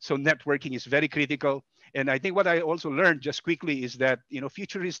 so networking is very critical. And I think what I also learned just quickly is that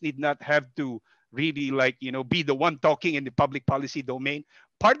futurists need not have to really be the one talking in the public policy domain.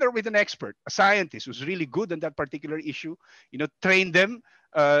 Partner with an expert, a scientist who's really good on that particular issue. Train them.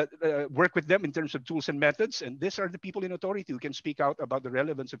 Work with them in terms of tools and methods, and these are the people in authority who can speak out about the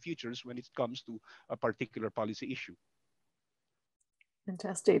relevance of futures when it comes to a particular policy issue.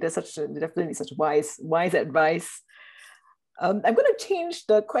 Fantastic. That's definitely such wise advice. I'm going to change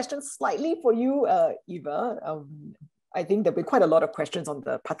the question slightly for you, Eva. I think there'll be quite a lot of questions on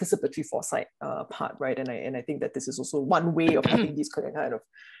the participatory foresight part, right? And I think that this is also one way of having these kind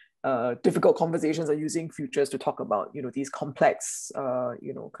of difficult conversations, are using futures to talk about these complex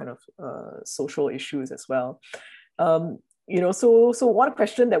social issues as well. So one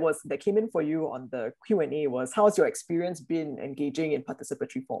question that came in for you on the Q&A was, how's your experience been engaging in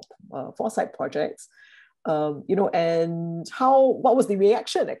participatory foresight projects? And what was the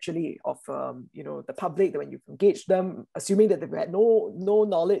reaction actually of the public when you've engaged them, assuming that they had no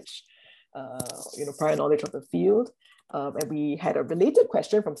knowledge, prior knowledge of the field? And we had a related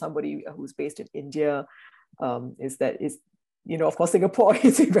question from somebody who's based in India, of course, Singapore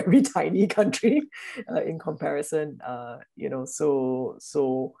is a very tiny country in comparison,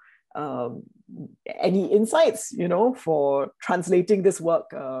 any insights, for translating this work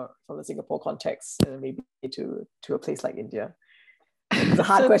from the Singapore context, maybe to a place like India? It's a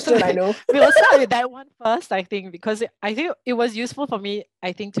hard question, I know. We'll start with that one first, I think, because I think it was useful for me,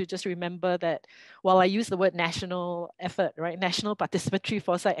 I think, to just remember that while I use the word national effort, right, national participatory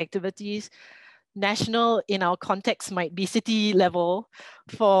foresight activities, national in our context might be city level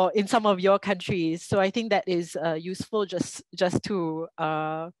in some of your countries. So I think that is useful just to,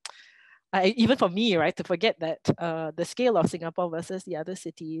 even for me, right, to forget that the scale of Singapore versus the other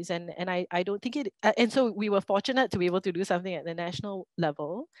cities. And I don't think and so we were fortunate to be able to do something at the national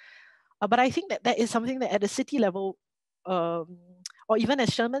level. But I think that is something that at the city level, or even as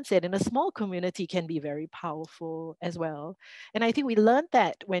Shermon said, in a small community can be very powerful as well. And I think we learned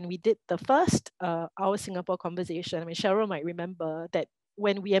that when we did the first Our Singapore conversation. I mean, Cheryl might remember that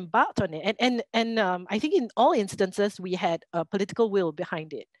when we embarked on it, and I think in all instances, we had a political will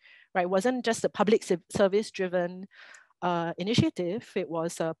behind it, right? It wasn't just a public service-driven initiative. It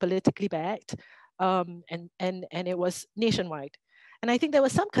was politically backed, and it was nationwide. And I think there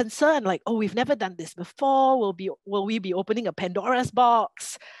was some concern, like, oh, we've never done this before. Will we be opening a Pandora's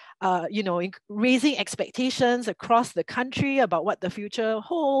box? Raising expectations across the country about what the future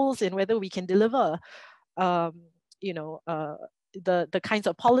holds and whether we can deliver, the kinds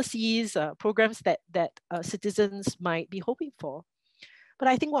of policies, programs that citizens might be hoping for. But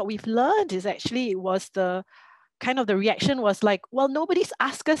I think what we've learned is actually the reaction was like, well, nobody's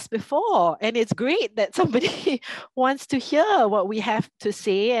asked us before. And it's great that somebody wants to hear what we have to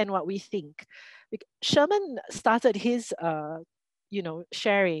say and what we think. Shermon started his,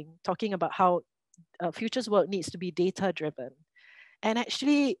 sharing, talking about how futures work needs to be data-driven. And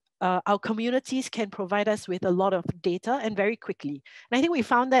actually, our communities can provide us with a lot of data and very quickly. And I think we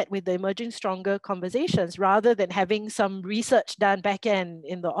found that with the Emerging Stronger conversations, rather than having some research done back end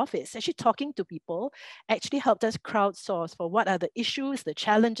in the office, actually talking to people actually helped us crowdsource for what are the issues, the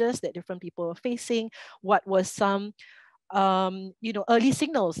challenges that different people are facing, what was some early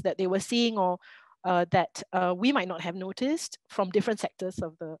signals that they were seeing, or that we might not have noticed from different sectors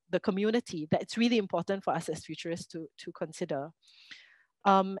of the community, that it's really important for us as futurists to consider.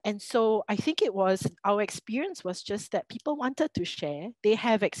 And so I think our experience was just that people wanted to share. They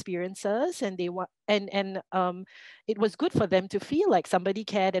have experiences, and it was good for them to feel like somebody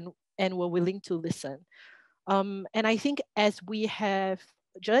cared and were willing to listen. And I think as we have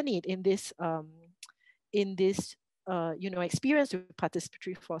journeyed in this experience with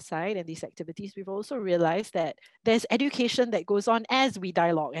participatory foresight and these activities, we've also realized that there's education that goes on as we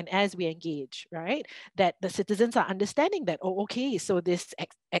dialogue and as we engage, right? That the citizens are understanding that, oh, okay, so this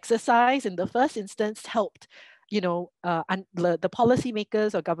exercise in the first instance helped, the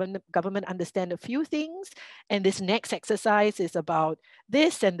policymakers or government understand a few things, and this next exercise is about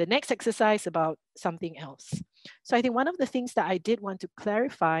this, and the next exercise about something else. So I think one of the things that I did want to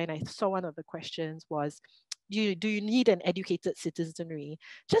clarify, and I saw one of the questions was, do you need an educated citizenry?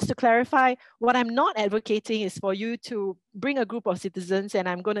 Just to clarify, what I'm not advocating is for you to bring a group of citizens and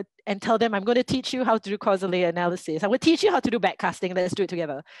tell them, I'm going to teach you how to do causal analysis. I will teach you how to do backcasting. Let's do it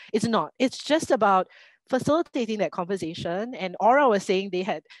together. It's not. It's just about facilitating that conversation. And Ora was saying they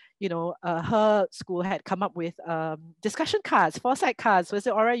had, her school had come up with discussion cards, foresight cards. Was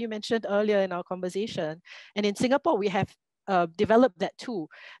it, Ora, you mentioned earlier in our conversation? And in Singapore, we have developed that too,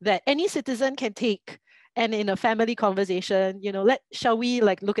 that any citizen can take. And in a family conversation, shall we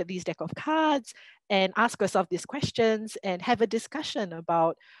look at these deck of cards and ask ourselves these questions and have a discussion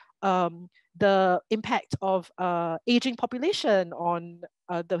about the impact of aging population on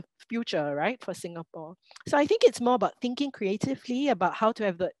the future, right, for Singapore. So I think it's more about thinking creatively about how to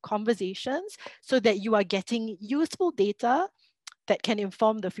have the conversations so that you are getting useful data that can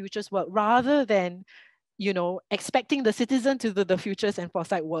inform the future's work, rather than expecting the citizen to do the futures and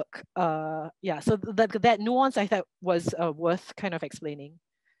foresight work. So that nuance I thought was worth kind of explaining.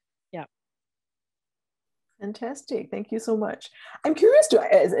 Yeah. Fantastic. Thank you so much. I'm curious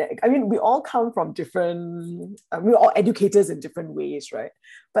we all come from different, we're all educators in different ways, right?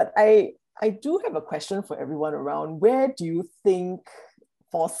 But I do have a question for everyone around, where do you think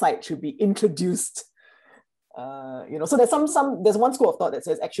foresight should be introduced? So there's one school of thought that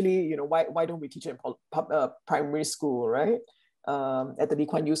says, actually, why don't we teach it in primary school, right? At the Lee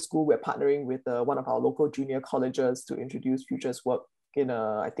Kuan Yew School, we're partnering with one of our local junior colleges to introduce futures work in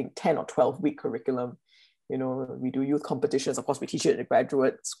I think 10 or 12-week curriculum. We do youth competitions. Of course, we teach it in the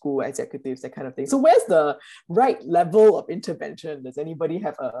graduate school, executives, that kind of thing. So where's the right level of intervention? Does anybody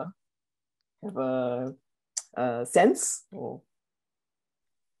have a sense? Or...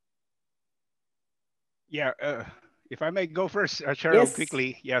 Yeah, if I may go first, Cheryl, yes.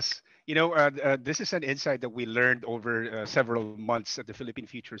 quickly. Yes. This is an insight that we learned over several months at the Philippine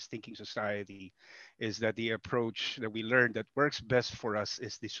Futures Thinking Society, is that the approach that we learned that works best for us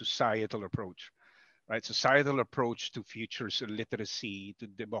is the societal approach, right? Societal approach to futures literacy, to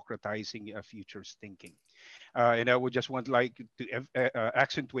democratizing futures thinking. And I would just want to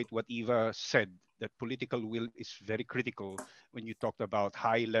accentuate what Eva said, that political will is very critical when you talked about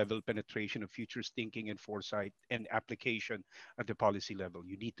high-level penetration of futures thinking and foresight and application at the policy level.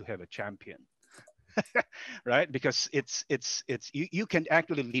 You need to have a champion, right? Because you can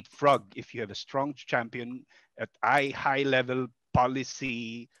actually leapfrog if you have a strong champion at high-level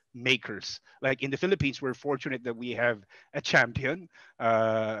policy makers. Like in the Philippines, we're fortunate that we have a champion.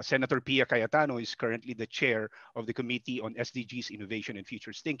 Senator Pia Cayetano is currently the chair of the Committee on SDGs, Innovation and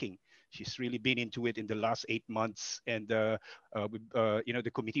Futures Thinking. She's really been into it in the last 8 months, and the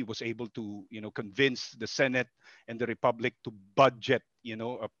committee was able to convince the Senate and the Republic to budget,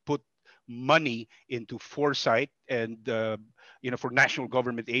 put money into foresight and for national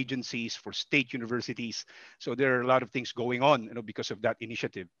government agencies, for state universities. So there are a lot of things going on because of that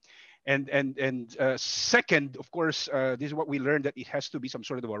initiative. And second, of course, this is what we learned, that it has to be some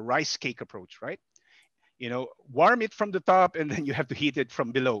sort of a rice cake approach, right? Warm it from the top and then you have to heat it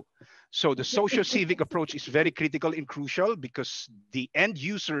from below. So the socio-civic approach is very critical and crucial, because the end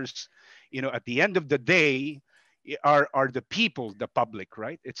users, at the end of the day, are the people, the public,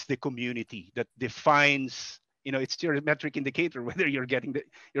 right? It's the community that defines, it's your metric indicator whether you're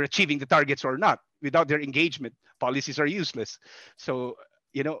achieving the targets or not. Without their engagement, policies are useless. So,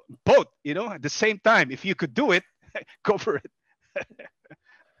 both, at the same time, if you could do it, go for it.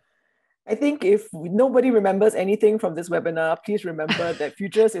 I think if nobody remembers anything from this webinar, please remember that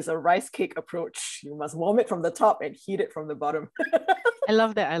Futures is a rice cake approach. You must warm it from the top and heat it from the bottom. I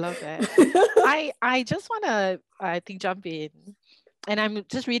love that. I love that. I just want to, I think, jump in. And I'm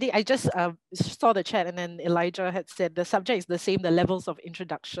just reading, I just saw the chat, and then Elijah had said the subject is the same, the levels of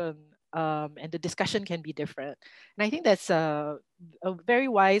introduction, and the discussion can be different. And I think that's a very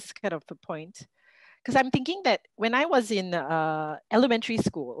wise kind of a point. Because I'm thinking that when I was in elementary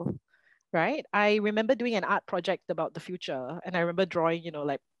school, right, I remember doing an art project about the future. And I remember drawing, you know,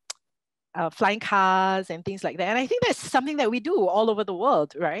 like flying cars and things like that. And I think that's something that we do all over the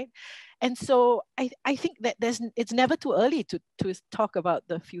world, right? And so I think that it's never too early to talk about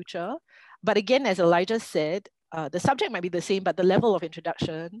the future. But again, as Elijah said, the subject might be the same, but the level of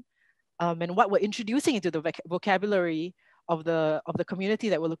introduction and what we're introducing into the vocabulary of the community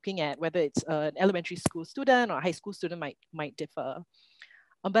that we're looking at, whether it's an elementary school student or a high school student, might differ.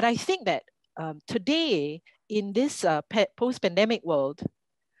 But I think that today, in this post-pandemic world,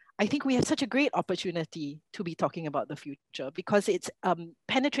 I think we have such a great opportunity to be talking about the future, because it's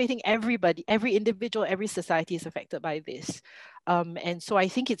penetrating everybody, every individual, every society is affected by this. And so I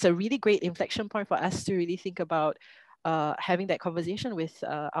think it's a really great inflection point for us to really think about having that conversation with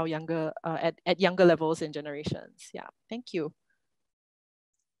our younger, at younger levels and generations. Yeah, thank you.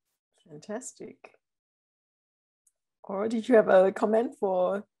 Fantastic. Or did you have a comment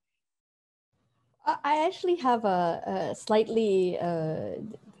for? I actually have a slightly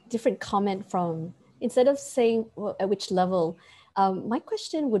different comment from, instead of saying at which level, my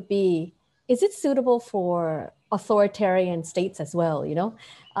question would be, is it suitable for authoritarian states as well? You know,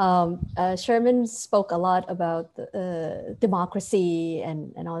 Shermon spoke a lot about democracy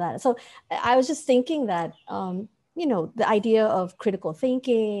and all that. So I was just thinking that, you know, the idea of critical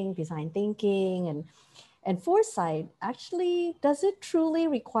thinking, design thinking, and foresight, actually, does it truly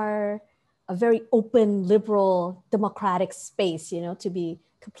require a very open, liberal, democratic space, you know, to be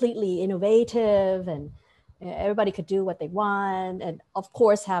completely innovative and everybody could do what they want, and of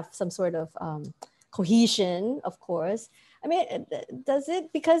course have some sort of cohesion, of course. I mean, does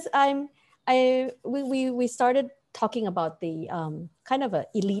it? Because we started talking about the kind of a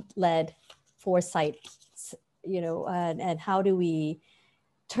elite-led foresight, you know, and how do we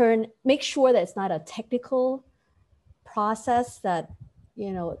make sure that it's not a technical process that,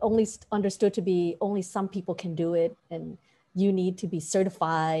 you know, only understood to be only some people can do it, and you need to be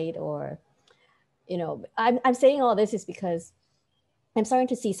certified, or, you know, I'm saying all this is because I'm starting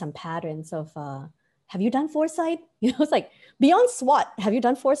to see some patterns of, have you done foresight? You know, it's like beyond SWOT, have you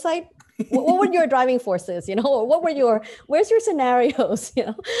done foresight? What were your driving forces? You know, or where's your scenarios? You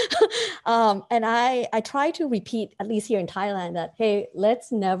know, and I try to repeat, at least here in Thailand, that, hey,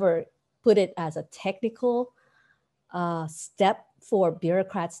 let's never put it as a technical step for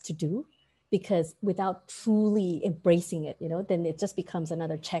bureaucrats to do, because without truly embracing it, you know, then it just becomes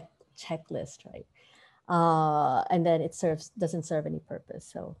another checklist, right? And then it doesn't serve any purpose.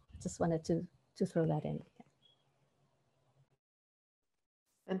 So just wanted to throw that in.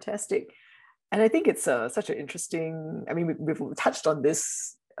 Fantastic. And I think it's such an interesting, I mean, we've touched on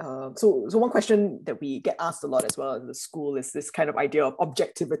this. So one question that we get asked a lot as well in the school is this kind of idea of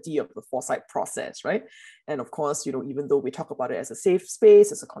objectivity of the foresight process, right? And of course, you know, even though we talk about it as a safe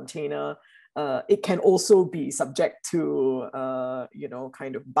space, as a container, it can also be subject to, you know,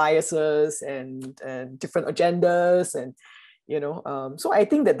 kind of biases and different agendas, and, you know, so I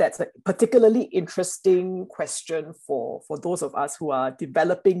think that that's a particularly interesting question for those of us who are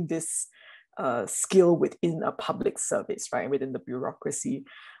developing this skill within a public service, right, within the bureaucracy.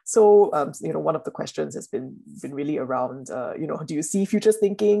 So, you know, one of the questions has been really around, you know, do you see futures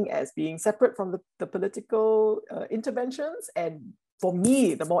thinking as being separate from the political interventions? And for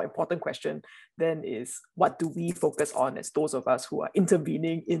me, the more important question then is, what do we focus on as those of us who are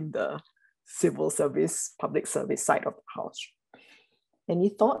intervening in the civil service, public service side of the house? Any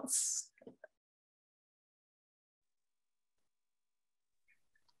thoughts?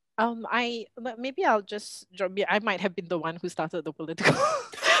 Maybe I'll just drop. I might have been the one who started the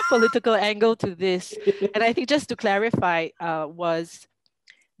political angle to this, and I think just to clarify, was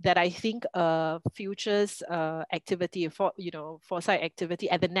that I think futures activity for, you know, foresight activity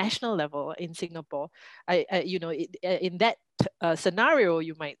at the national level in Singapore, you know, in that scenario,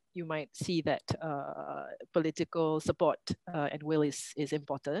 you might see that political support and will is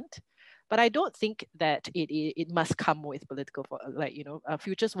important. But I don't think that it must come with political, like, you know,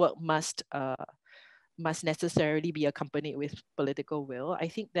 futures work must necessarily be accompanied with political will. I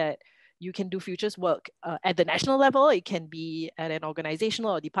think that you can do futures work at the national level. It can be at an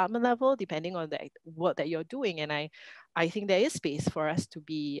organizational or department level, depending on the work that you're doing. And I think there is space for us to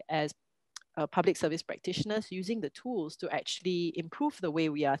be as public service practitioners using the tools to actually improve the way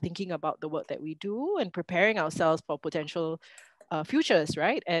we are thinking about the work that we do and preparing ourselves for potential futures,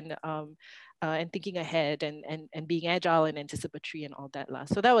 right? And thinking ahead and being agile and anticipatory and all that.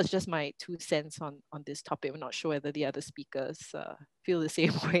 So that was just my 2 cents on this topic. I'm not sure whether the other speakers feel the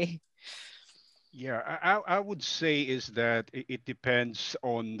same way. Yeah, I would say is that it depends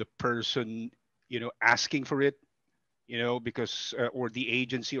on the person, asking for it, because or the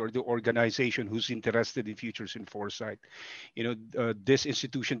agency or the organization who's interested in futures and foresight. This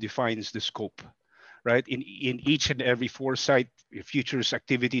institution defines the scope, right? In each and every foresight futures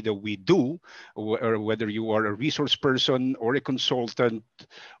activity that we do, or whether you are a resource person or a consultant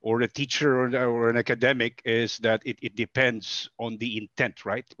or a teacher or an academic, is that it depends on the intent,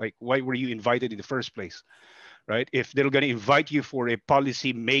 right? Like, why were you invited in the first place? Right? If they're going to invite you for a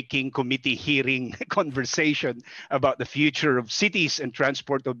policy making committee hearing conversation about the future of cities and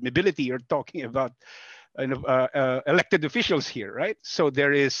transport of mobility, you're talking about elected officials here, right? So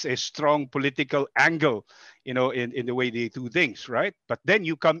there is a strong political angle, in the way they do things, right? But then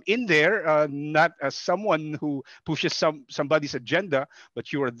you come in there not as someone who pushes somebody's agenda,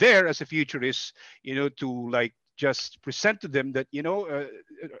 but you are there as a futurist, to like just present to them that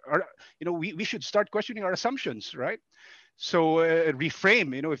we should start questioning our assumptions, right? So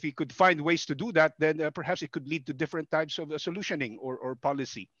reframe, if we could find ways to do that, then perhaps it could lead to different types of solutioning or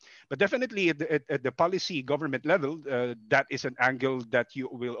policy. But definitely at the policy government level, that is an angle that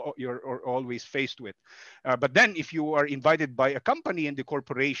you're always faced with. But then if you are invited by a company and the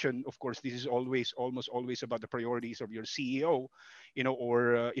corporation, of course, this is almost always about the priorities of your CEO,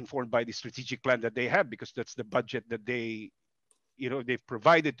 or informed by the strategic plan that they have, because that's the budget that they've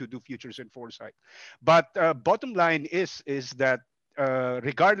provided to do futures and foresight. But bottom line is that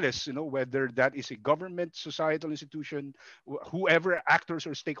regardless, whether that is a government, societal institution, whoever actors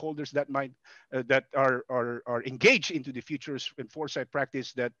or stakeholders that might that are engaged into the futures and foresight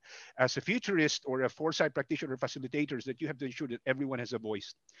practice, that as a futurist or a foresight practitioner or facilitators, that you have to ensure that everyone has a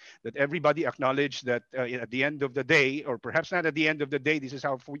voice, that everybody acknowledge that at the end of the day, or perhaps not at the end of the day, this is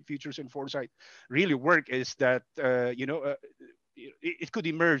how futures and foresight really work, is that it could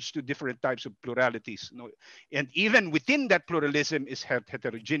emerge to different types of pluralities, and even within that pluralism is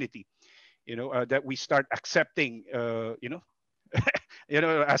heterogeneity, that we start accepting, as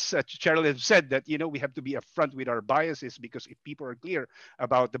Cheryl has said, that we have to be upfront with our biases, because if people are clear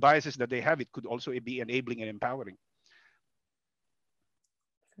about the biases that they have, it could also be enabling and empowering.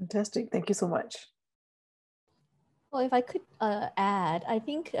 Fantastic, thank you so much. Well, if I could add, I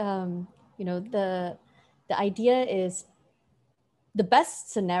think the idea is, the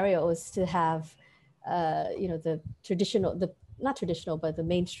best scenario is to have, the traditional, not traditional, but the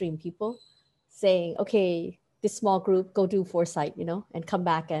mainstream people saying, okay, this small group, go do foresight, and come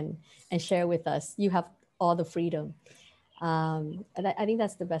back and share with us. You have all the freedom. And I think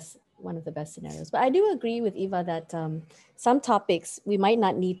that's one of the best scenarios. But I do agree with Eva that some topics we might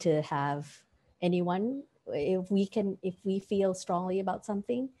not need to have anyone. If we feel strongly about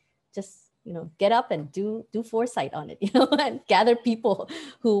something, just get up and do foresight on it, and gather people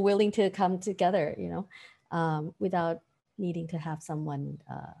who are willing to come together, without needing to have someone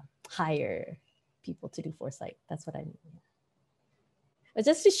hire people to do foresight. That's what I mean. But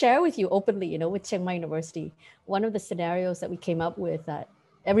just to share with you openly, with Chiang Mai University, one of the scenarios that we came up with, that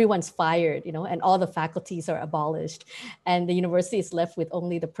everyone's fired, and all the faculties are abolished, and the university is left with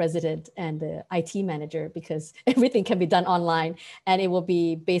only the president and the IT manager, because everything can be done online, and it will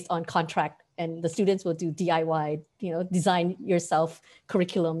be based on contract, and the students will do DIY, design yourself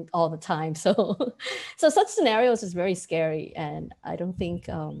curriculum all the time. So such scenarios is very scary, and I don't think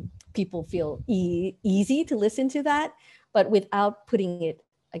people feel easy to listen to that. But without putting it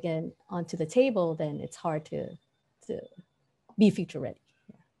again onto the table, then it's hard to be future ready.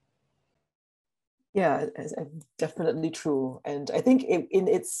 Yeah, definitely true. And I think in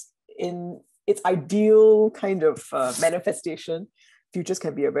its ideal kind of manifestation, futures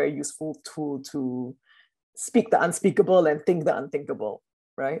can be a very useful tool to speak the unspeakable and think the unthinkable,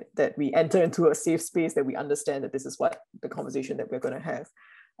 right? That we enter into a safe space, that we understand that this is what the conversation that we're going to have.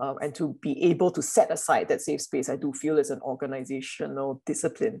 And to be able to set aside that safe space, I do feel is an organizational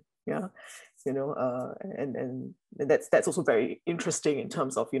discipline. Yeah. And that's also very interesting in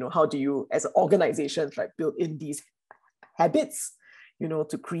terms of, how do you as organizations build in these habits,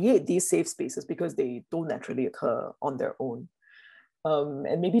 to create these safe spaces, because they don't naturally occur on their own.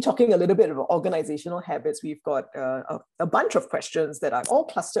 And maybe talking a little bit about organizational habits, we've got a bunch of questions that are all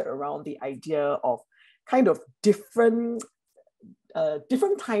clustered around the idea of kind of different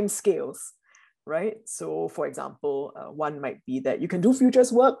time scales right? So for example, one might be that you can do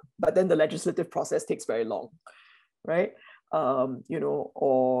futures work, but then the legislative process takes very long, right?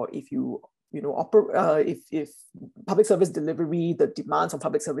 Or if if public service delivery, the demands on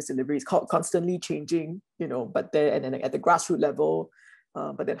public service delivery is constantly changing, but then at the grassroots level,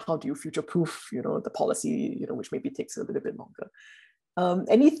 but then how do you future-proof, the policy, which maybe takes a little bit longer.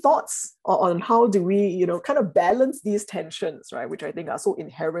 Any thoughts on how do we, kind of balance these tensions, right? Which I think are so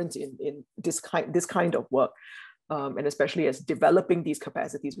inherent in this kind of work, and especially as developing these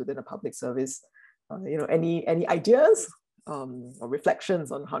capacities within a public service. Any ideas or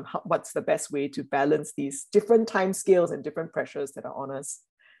reflections on what's the best way to balance these different time scales and different pressures that are on us?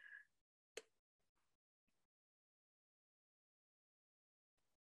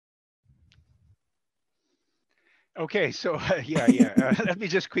 Okay, so let me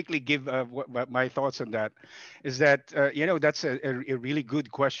just quickly give what my thoughts on that. Is that that's a really good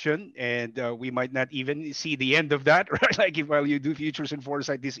question, and we might not even see the end of that, right? Like while you do futures and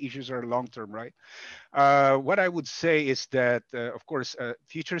foresight, these issues are long term, right? What I would say is that, of course,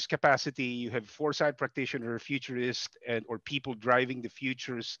 futures capacity, you have foresight practitioner, futurist, or people driving the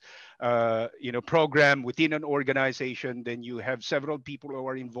futures, program within an organization. Then you have several people who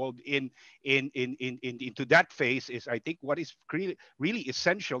are involved into that phase. Is I think what is really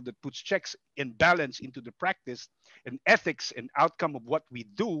essential that puts checks and balance into the practice and ethics and outcome of what we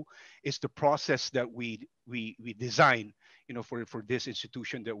do is the process that we design, for this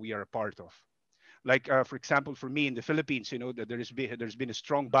institution that we are a part of. Like, for example, for me in the Philippines, that there's been a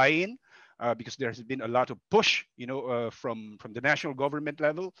strong buy-in because there has been a lot of push, from the national government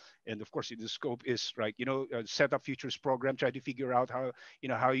level, and of course, the scope is right, set up futures program, try to figure out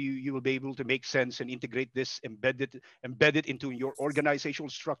how you will be able to make sense and integrate this, embed it into your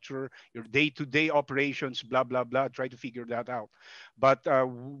organizational structure, your day-to-day operations, blah blah blah. Try to figure that out. But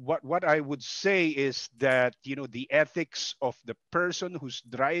what I would say is that the ethics of the person who's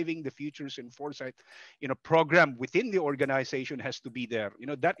driving the futures and foresight program within the organization has to be there.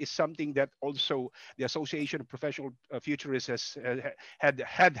 That is something that also the Association of Professional Futurists have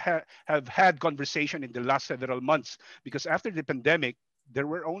had conversation in the last several months, because after the pandemic there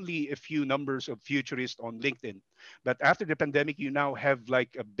were only a few numbers of futurists on LinkedIn. But after the pandemic, you now have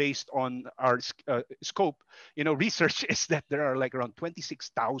based on our scope, research is that there are around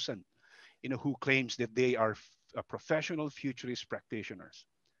 26,000, who claims that they are professional futurist practitioners.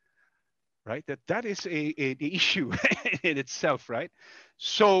 Right, that is a issue in itself, right?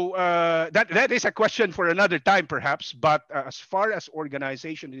 So that is a question for another time, perhaps. But as far as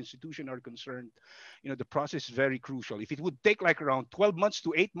organization and institution are concerned, the process is very crucial. If it would take around 12 months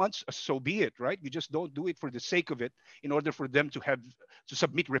to 8 months, so be it, right? You just don't do it for the sake of it, in order for them to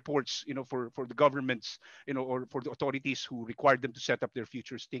submit reports, for the governments, or for the authorities who require them to set up their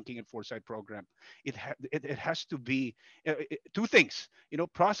futures thinking and foresight program. It has to be two things.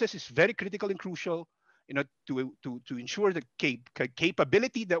 Process is very critical and crucial, to ensure the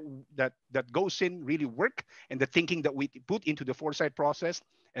capability that goes in really work, and the thinking that we put into the foresight process.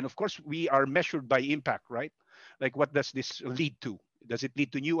 And of course, we are measured by impact, right? Like, what does this lead to? Does it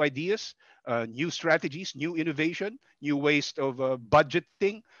lead to new ideas, new strategies, new innovation, new ways of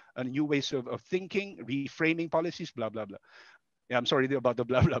budgeting, new ways of thinking, reframing policies, blah, blah, blah. Yeah, I'm sorry about the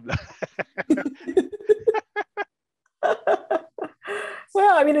blah, blah, blah.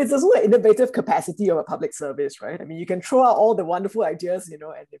 Well, I mean, it's also an innovative capacity of a public service, right? I mean, you can throw out all the wonderful ideas, and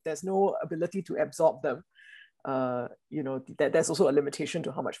if there's no ability to absorb them, there's also a limitation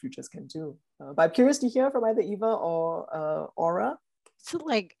to how much futures can do. But I'm curious to hear from either Eva or Ora. So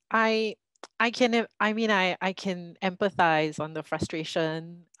I can empathize on the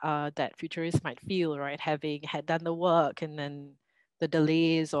frustration that futurists might feel, right? Having had done the work and then the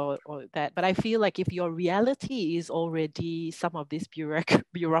delays or that. But I feel like if your reality is already some of this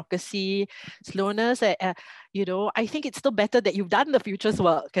bureaucracy, slowness, I think it's still better that you've done the futures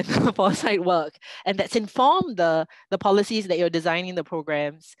work and the foresight work, and that's informed the policies that you're designing, the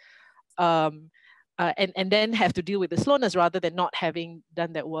programs, and then have to deal with the slowness rather than not having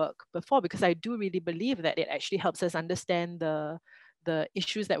done that work before. Because I do really believe that it actually helps us understand the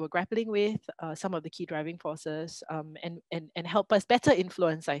issues that we're grappling with, some of the key driving forces, and help us better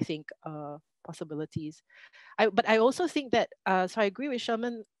influence, I think, possibilities. But I also think that, so I agree with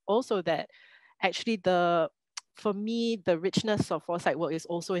Shermon also that actually for me, the richness of foresight work is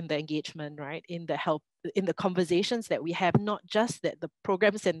also in the engagement, right? In the conversations that we have, not just that the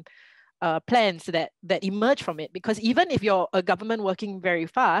programs and plans that emerge from it. Because even if you're a government working very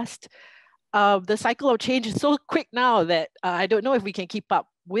fast, the cycle of change is so quick now that I don't know if we can keep up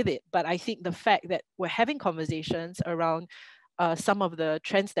with it. But I think the fact that we're having conversations around some of the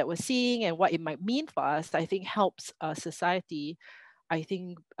trends that we're seeing and what it might mean for us, I think helps society, I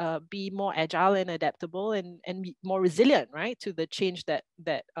think, be more agile and adaptable and be more resilient, right, to the change that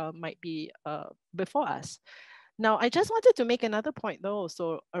might be before us. Now, I just wanted to make another point though,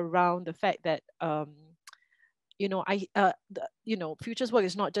 also around the fact that futures work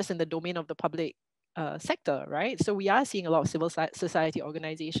is not just in the domain of the public sector, right? So we are seeing a lot of civil society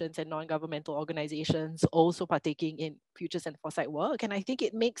organizations and non-governmental organizations also partaking in futures and foresight work. And I think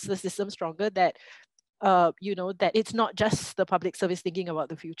it makes the system stronger that, that it's not just the public service thinking about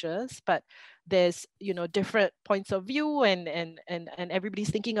the futures, but there's, different points of view and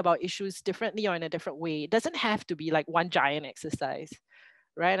everybody's thinking about issues differently or in a different way. It doesn't have to be like one giant exercise,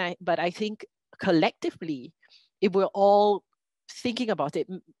 right? But I think collectively, if we're all thinking about it,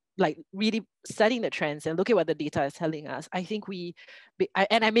 like really studying the trends and look at what the data is telling us, I think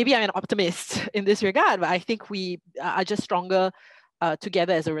maybe I'm an optimist in this regard, but I think we are just stronger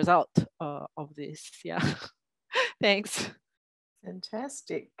together as a result of this. Yeah. Thanks.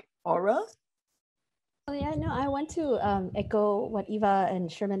 Fantastic. Ora? Oh, yeah, no, I want to echo what Eva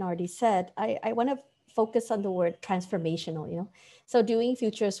and Sherman already said. I want to focus on the word transformational, So doing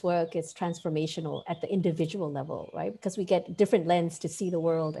futures work is transformational at the individual level, right? Because we get different lens to see the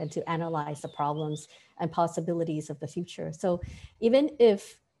world and to analyze the problems and possibilities of the future. So even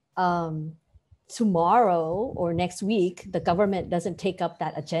if tomorrow or next week, the government doesn't take up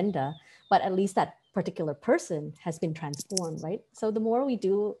that agenda, but at least that particular person has been transformed, right? So the more we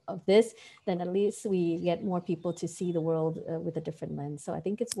do of this, then at least we get more people to see the world with a different lens. So I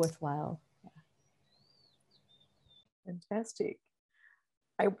think it's worthwhile. Fantastic.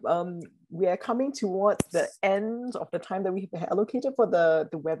 We are coming towards the end of the time that we have allocated for the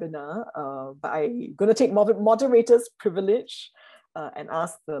webinar, but I'm going to take moderator's privilege and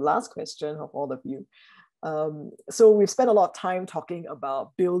ask the last question of all of you. So we've spent a lot of time talking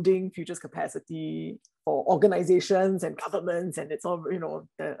about building futures capacity for organizations and governments, and it's all,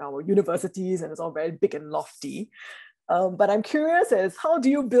 our universities, and it's all very big and lofty. But I'm curious as how do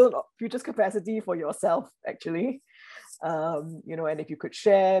you build futures capacity for yourself, actually? And if you could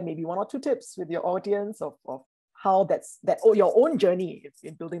share maybe 1 or 2 tips with your audience of how your own journey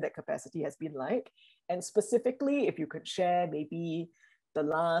in building that capacity has been like, and specifically if you could share maybe the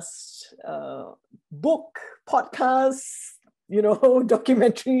last book, podcast,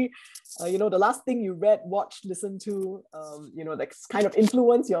 documentary, the last thing you read, watched, listened to, that kind of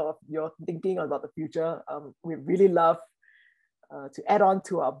influence your thinking about the future. We really love to add on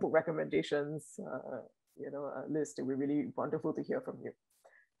to our book recommendations list. It would be really wonderful to hear from you.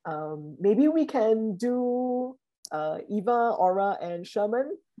 Maybe we can do Eva, Ora, and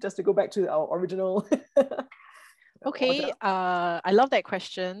Sherman, just to go back to our original. Okay, I love that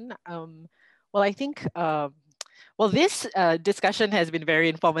question. Well, I think, this discussion has been very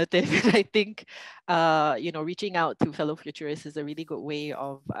informative. I think, reaching out to fellow futurists is a really good way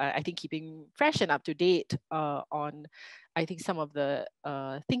of, I think, keeping fresh and up to date on, I think, some of the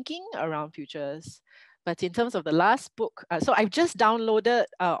thinking around futures. But in terms of the last book, so I've just downloaded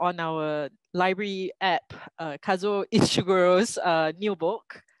on our library app, Kazuo Ishiguro's new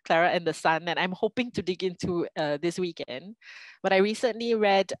book, Clara and the Sun, and I'm hoping to dig into this weekend. But I recently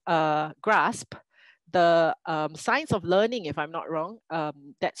read Grasp, the Science of Learning, if I'm not wrong,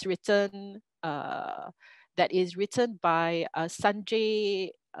 that is written by Sanjay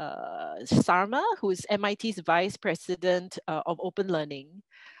Sarma, who's MIT's Vice President of Open Learning.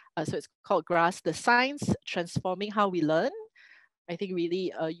 So it's called Grasp, the Science Transforming How We Learn. I think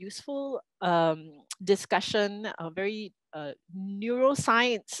really a useful discussion, a very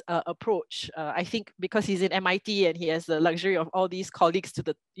neuroscience approach. I think because he's in MIT and he has the luxury of all these colleagues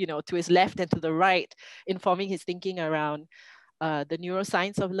to his left and to the right, informing his thinking around the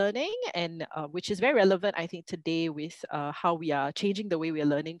neuroscience of learning, and which is very relevant, I think, today with how we are changing the way we are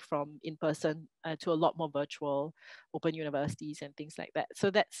learning from in-person to a lot more virtual open universities and things like that. So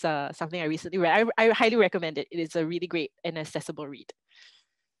that's something I recently read. I highly recommend it. It is a really great and accessible read.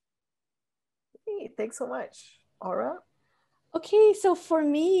 Hey, thanks so much. Ora? Okay, so for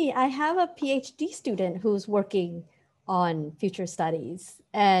me, I have a PhD student who's working on future studies,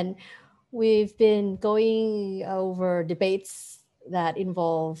 and we've been going over debates that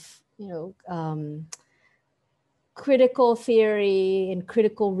involve, critical theory and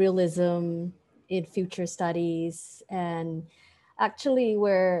critical realism in future studies. And actually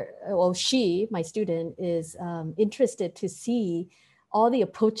she, my student, is interested to see all the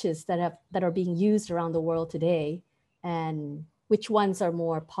approaches that are being used around the world today, and which ones are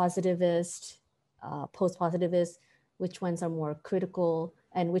more positivist, post-positivist, which ones are more critical,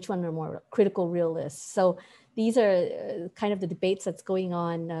 and which one are more critical realists. So these are kind of the debates that's going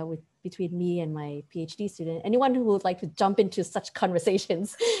on between me and my PhD student. Anyone who would like to jump into such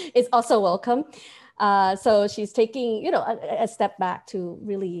conversations is also welcome. So she's taking, a step back to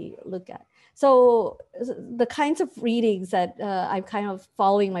really look at. So the kinds of readings that I'm kind of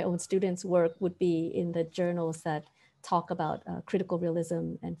following my own students' work would be in the journals that talk about critical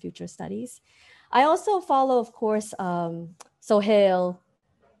realism and future studies. I also follow, of course, Sohail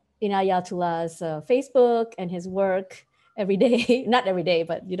Inayatullah's Facebook and his work every day, not every day,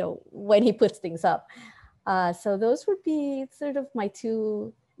 but when he puts things up. So those would be sort of my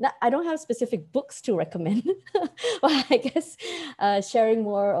two. I don't have specific books to recommend, but I guess sharing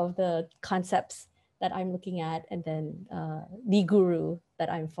more of the concepts that I'm looking at, and then the guru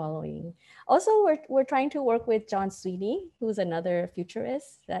that I'm following. Also, we're trying to work with John Sweeney, who's another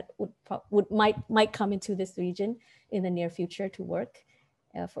futurist that might come into this region in the near future to work.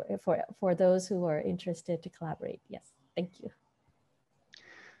 For those who are interested to collaborate. Yes, thank you.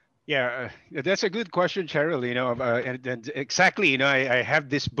 Yeah, that's a good question, Cheryl. And exactly, I have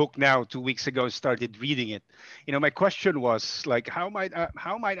this book now 2 weeks ago, started reading it. My question was like, how might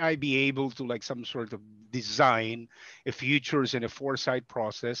I be able to like some sort of design a futures and a foresight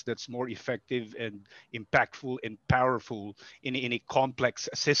process that's more effective and impactful and powerful in a complex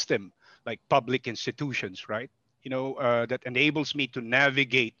system like public institutions, right? That enables me to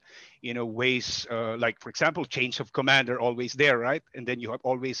navigate, ways like, for example, chains of command are always there, right? And then you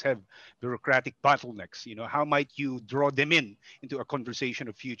always have bureaucratic bottlenecks. How might you draw them into a conversation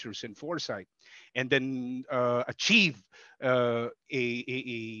of futures and foresight, and then achieve an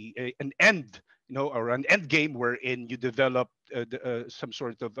end, or an end game wherein you develop some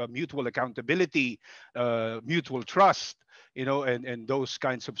sort of mutual accountability, mutual trust, and those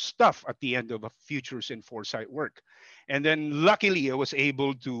kinds of stuff at the end of a futures and foresight work. And then luckily I was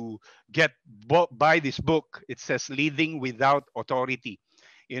able to buy this book. It says Leading Without Authority.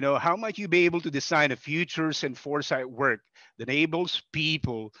 How might you be able to design a futures and foresight work that enables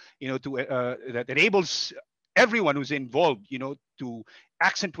people, that enables everyone who's involved, to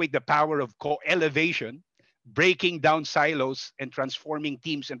accentuate the power of co-elevation, breaking down silos and transforming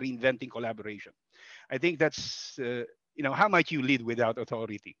teams and reinventing collaboration. I think that's how might you lead without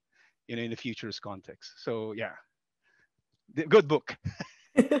authority, in the futures context. So yeah, good book.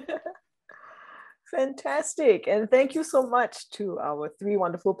 Fantastic. And thank you so much to our three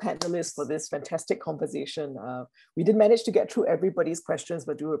wonderful panelists for this fantastic conversation. We did manage to get through everybody's questions,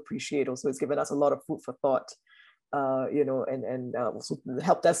 but do appreciate also it's given us a lot of food for thought, and also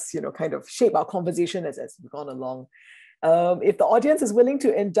helped us, kind of shape our conversation as we've gone along. If the audience is willing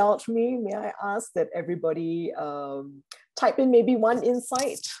to indulge me, may I ask that everybody type in maybe one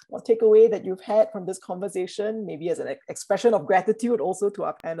insight or takeaway that you've had from this conversation, maybe as an expression of gratitude also to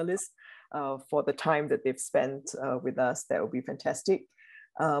our panelists for the time that they've spent with us. That would be fantastic.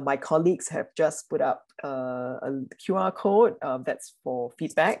 My colleagues have just put up a QR code that's for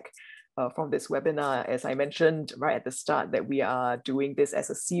feedback from this webinar. As I mentioned right at the start, that we are doing this as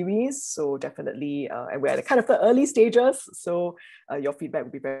a series. So definitely, and we're at kind of the early stages. So your feedback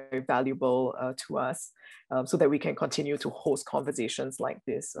will be very, very valuable to us, so that we can continue to host conversations like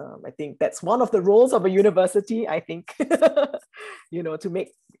this. I think that's one of the roles of a university, I think, to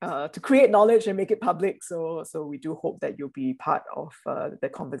create knowledge and make it public. So we do hope that you'll be part of the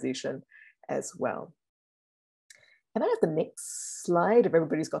conversation as well. Can I have the next slide if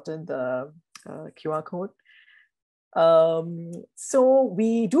everybody's gotten the QR code? So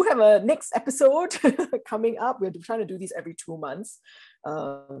we do have a next episode coming up. We're trying to do these every 2 months.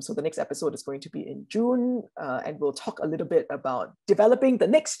 So the next episode is going to be in June, and we'll talk a little bit about developing the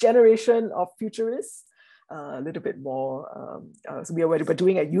next generation of futurists. A little bit more. So we're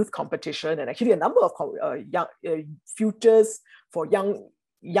doing a youth competition, and actually a number of young futures for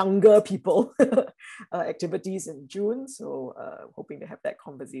younger people activities in June. So hoping to have that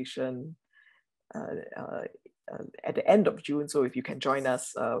conversation at the end of June. So if you can join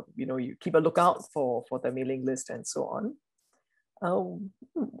us, you keep a lookout for the mailing list and so on.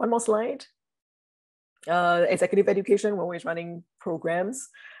 One more slide. Executive education, we're always running programs.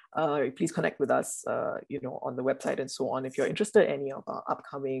 Please connect with us, on the website and so on. If you're interested in any of our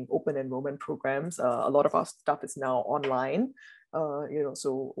upcoming open enrollment programs, a lot of our stuff is now online.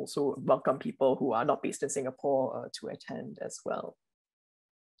 So also welcome people who are not based in Singapore to attend as well.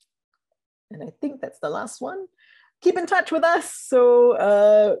 And I think that's the last one. Keep in touch with us.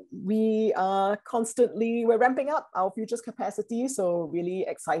 So we are we're ramping up our futures capacity. So really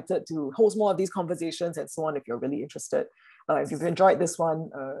excited to host more of these conversations and so on. If you're really interested, if you've enjoyed this one,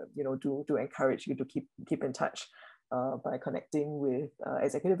 do encourage you to keep in touch. by connecting with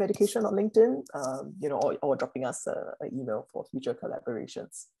Executive Education on LinkedIn, or dropping us an email for future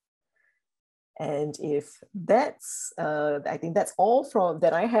collaborations. And if that's, I think that's all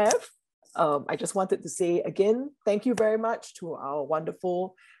that I have. I just wanted to say again, thank you very much to our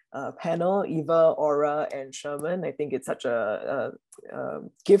wonderful panel, Eva, Ora, and Shermon. I think it's such a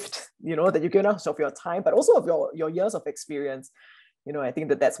gift, that you've given us of your time, but also of your years of experience. I think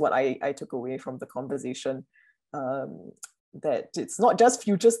that's what I took away from the conversation. That it's not just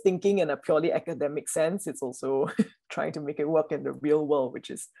futures thinking in a purely academic sense, it's also trying to make it work in the real world, which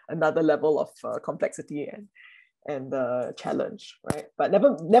is another level of complexity and challenge, right? But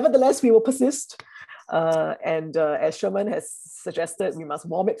nevertheless, we will persist. And as Sherman has suggested, we must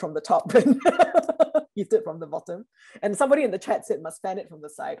warm it from the top and heat it from the bottom. And somebody in the chat said must fan it from the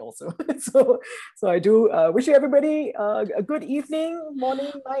side also. So I do wish you everybody a good evening,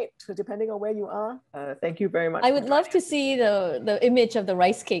 morning, night, depending on where you are. Thank you very much. I would love to see the image of the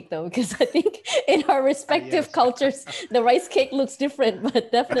rice cake though, because I think in our respective cultures, the rice cake looks different,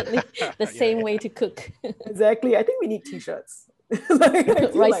 but definitely the same way to cook. Exactly. I think we need t-shirts.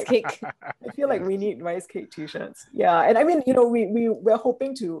 Rice cake. I feel like we need rice cake t-shirts. Yeah, and I mean, we're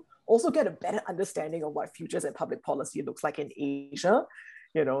hoping to also get a better understanding of what futures and public policy looks like in Asia.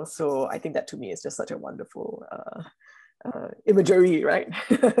 So I think that to me is just such a wonderful imagery, right?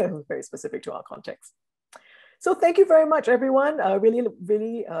 Very specific to our context. So thank you very much, everyone. Really,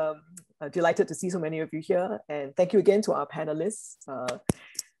 really delighted to see so many of you here, and thank you again to our panelists.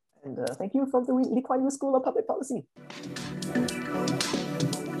 And thank you from the Lee Kuan Yew School of Public Policy.